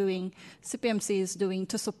hospital is doing, CPMC is doing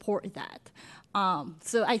to support that?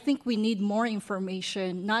 So I think we need more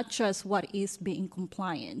information, not just what is being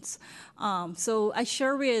compliance. So I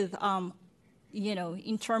share with,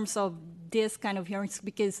 in terms of this kind of hearings,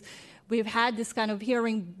 because we've had this kind of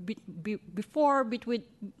hearing before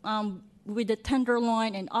with the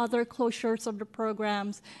Tenderloin and other closures of the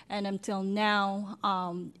programs, and until now,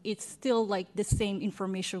 it's still like the same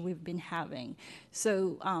information we've been having.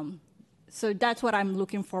 So, so that's what I'm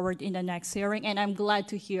looking forward in the next hearing, and I'm glad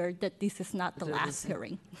to hear that this is not the last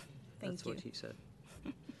hearing. Thank That's you. what he said.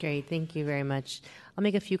 Great, thank you very much. I'll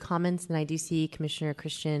make a few comments, and I do see Commissioner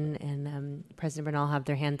Christian and President Bernal have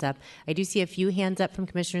their hands up. I do see a few hands up from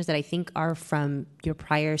commissioners that I think are from your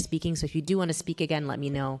prior speaking, so if you do want to speak again, let me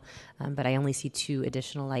know, but I only see 2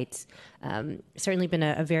 additional lights. Certainly been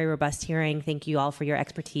a very robust hearing. Thank you all for your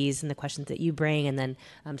expertise and the questions that you bring, and then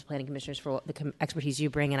to planning commissioners for the expertise you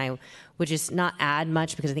bring. And I would just not add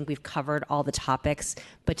much because I think we've covered all the topics,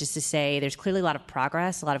 but just to say there's clearly a lot of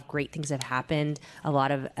progress, a lot of great things have happened, a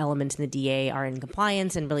lot of elements in the DA are in compliance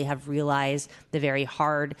and really have realized the very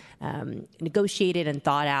hard, negotiated and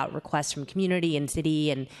thought out requests from community and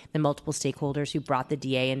city and the multiple stakeholders who brought the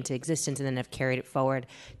DA into existence and then have carried it forward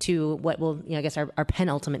to what will, I guess, our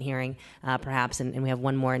penultimate hearing, perhaps, and we have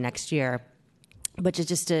one more next year. But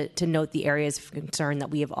just to note the areas of concern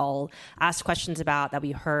that we have all asked questions about, that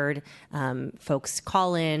we heard folks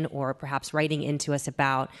call in or perhaps writing into us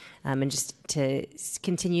about, and just to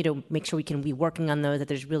continue to make sure we can be working on those, that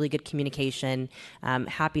there's really good communication.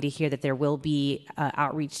 Happy to hear that there will be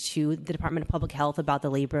outreach to the Department of Public Health about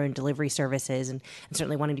the labor and delivery services, and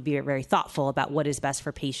certainly wanting to be very thoughtful about what is best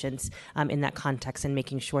for patients in that context, and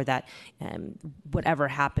making sure that whatever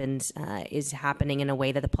happens is happening in a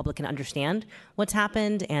way that the public can understand what's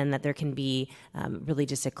happened, and that there can be really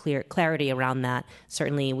just a clear clarity around that.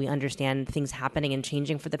 Certainly, we understand things happening and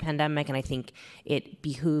changing for the pandemic, and I think it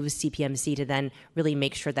behooves CPMC to then really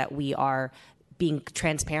make sure that we are being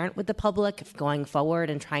transparent with the public going forward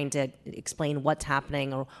and trying to explain what's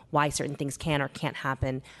happening or why certain things can or can't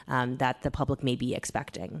happen that the public may be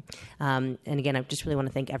expecting. And again, I just really want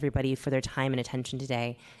to thank everybody for their time and attention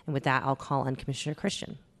today. And with that, I'll call on Commissioner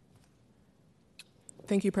Christian.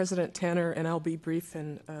 Thank you, President Tanner, and I'll be brief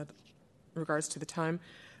in regards to the time.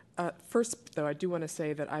 First, though, I do want to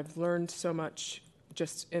say that I've learned so much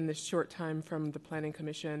just in this short time from the Planning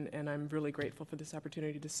Commission, and I'm really grateful for this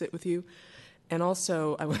opportunity to sit with you. And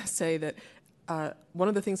also, I want to say that one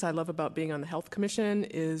of the things I love about being on the Health Commission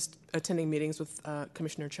is attending meetings with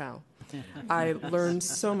Commissioner Chow. I learned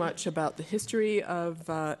so much about the history of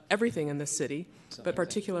everything in this city, but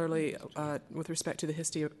particularly with respect to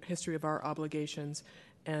the history of our obligations,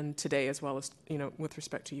 and today as well as with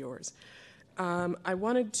respect to yours. I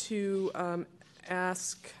wanted to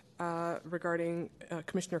ask regarding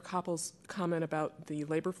Commissioner Koppel's comment about the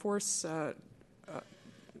labor force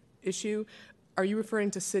issue. Are you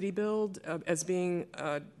referring to City Build as being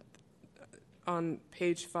on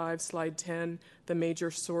page 5, slide 10, the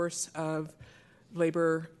major source of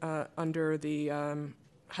labor under the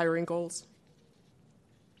hiring goals?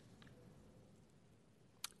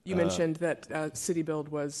 You mentioned that City Build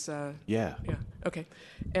was... Yeah. Okay.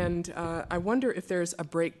 And I wonder if there's a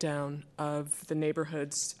breakdown of the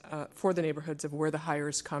neighborhoods, for the neighborhoods of where the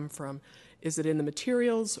hires come from. Is it in the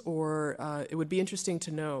materials, or it would be interesting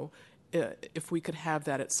to know if we could have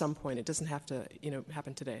that at some point. It doesn't have to,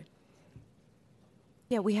 happen today.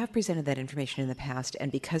 Yeah, we have presented that information in the past,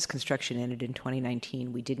 and because construction ended in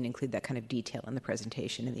 2019, we didn't include that kind of detail in the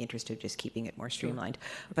presentation in the interest of just keeping it more streamlined.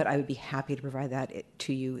 But I would be happy to provide that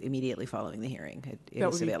to you immediately following the hearing. It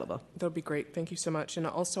is available. That would be great. Thank you so much. And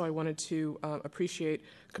also, I wanted to appreciate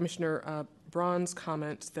Commissioner Braun's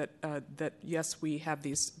comment that yes, we have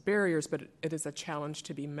these barriers, but it is a challenge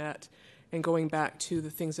to be met. And going back to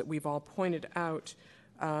the things that we've all pointed out,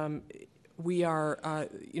 we are,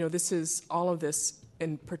 this is all of this.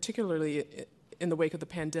 And particularly in the wake of the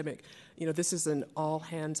pandemic, this is an all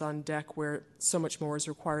hands on deck where so much more is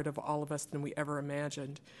required of all of us than we ever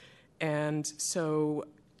imagined. And so,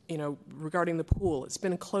 regarding the pool, it's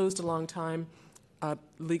been closed a long time.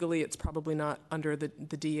 Legally, it's probably not under the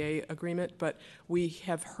DA agreement, but we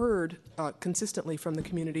have heard consistently from the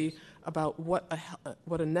community about what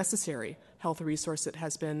a necessary health resource it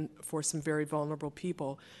has been for some very vulnerable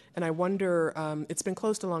people. And I wonder, it's been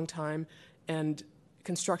closed a long time, and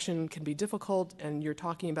construction can be difficult, and you're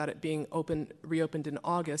talking about it being reopened in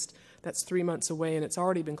August. That's 3 months away, and it's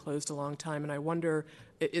already been closed a long time. And I wonder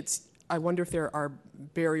if there are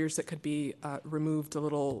barriers that could be removed a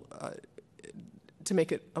little to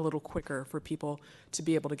make it a little quicker for people to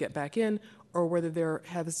be able to get back in, or whether there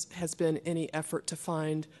has been any effort to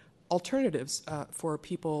find alternatives for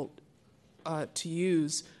people to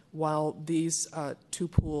use while these two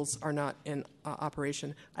pools are not in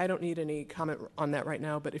operation. I don't need any comment on that right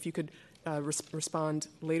now, but if you could respond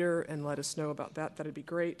later and let us know about that, that'd be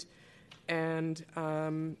great. And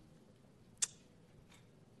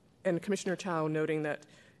Commissioner Chow noting that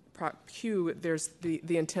Prop Q, there's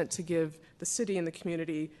the intent to give the city and the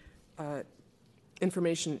community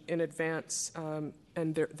information in advance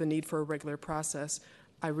and the need for a regular process.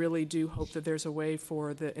 I really do hope that there's a way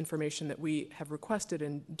for the information that we have requested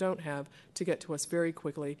and don't have to get to us very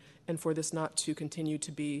quickly, and for this not to continue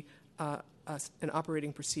to be an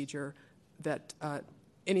operating procedure that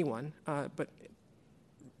anyone, but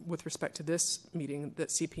with respect to this meeting, that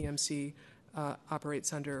CPMC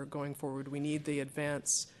operates under going forward. We need the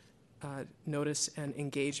advance notice and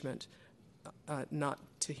engagement, not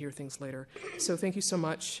to hear things later. So thank you so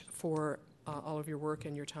much for all of your work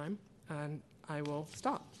and your time, and I will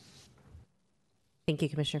stop. Thank you,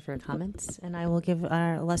 Commissioner, for your comments. And I will give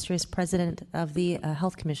our illustrious president of the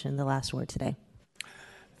Health Commission the last word today.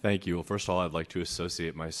 Thank you. Well, first of all, I'd like to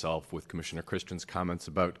associate myself with Commissioner Christian's comments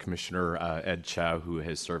about Commissioner Ed Chow, who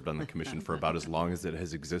has served on the commission for about as long as it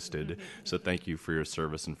has existed. So thank you for your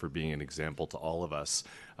service and for being an example to all of us.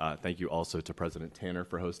 Thank you also to President Tanner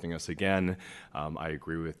for hosting us again. I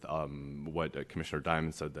agree with what Commissioner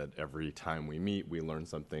Diamond said, that every time we meet, we learn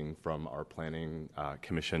something from our Planning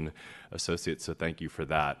Commission associates, so thank you for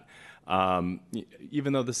that.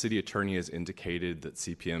 Even though the city attorney has indicated that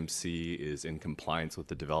CPMC is in compliance with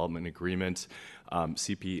the development agreement,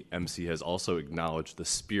 CPMC has also acknowledged the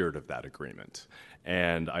spirit of that agreement.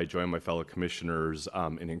 And I join my fellow commissioners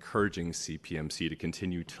in encouraging CPMC to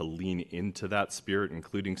continue to lean into that spirit,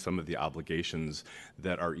 including some of the obligations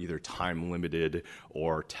that are either time limited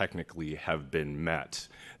or technically have been met.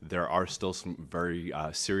 There are still some very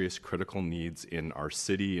serious critical needs in our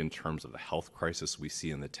city in terms of the health crisis we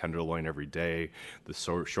see in the Tenderloin every day, the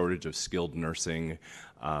shortage of skilled nursing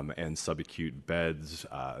and subacute beds,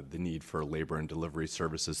 the need for labor and delivery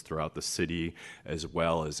services throughout the city, as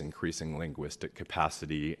well as increasing linguistic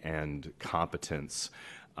capacity and competence.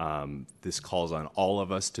 This calls on all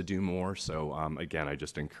of us to do more. So again, I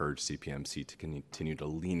just encourage CPMC to continue to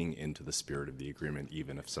leaning into the spirit of the agreement,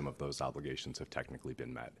 even if some of those obligations have technically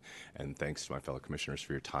been met. And thanks to my fellow commissioners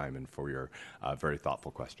for your time and for your very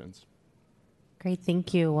thoughtful questions. Great,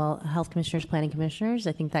 thank you. Well, Health Commissioners, Planning Commissioners,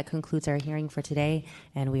 I think that concludes our hearing for today,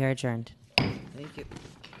 and we are adjourned. Thank you.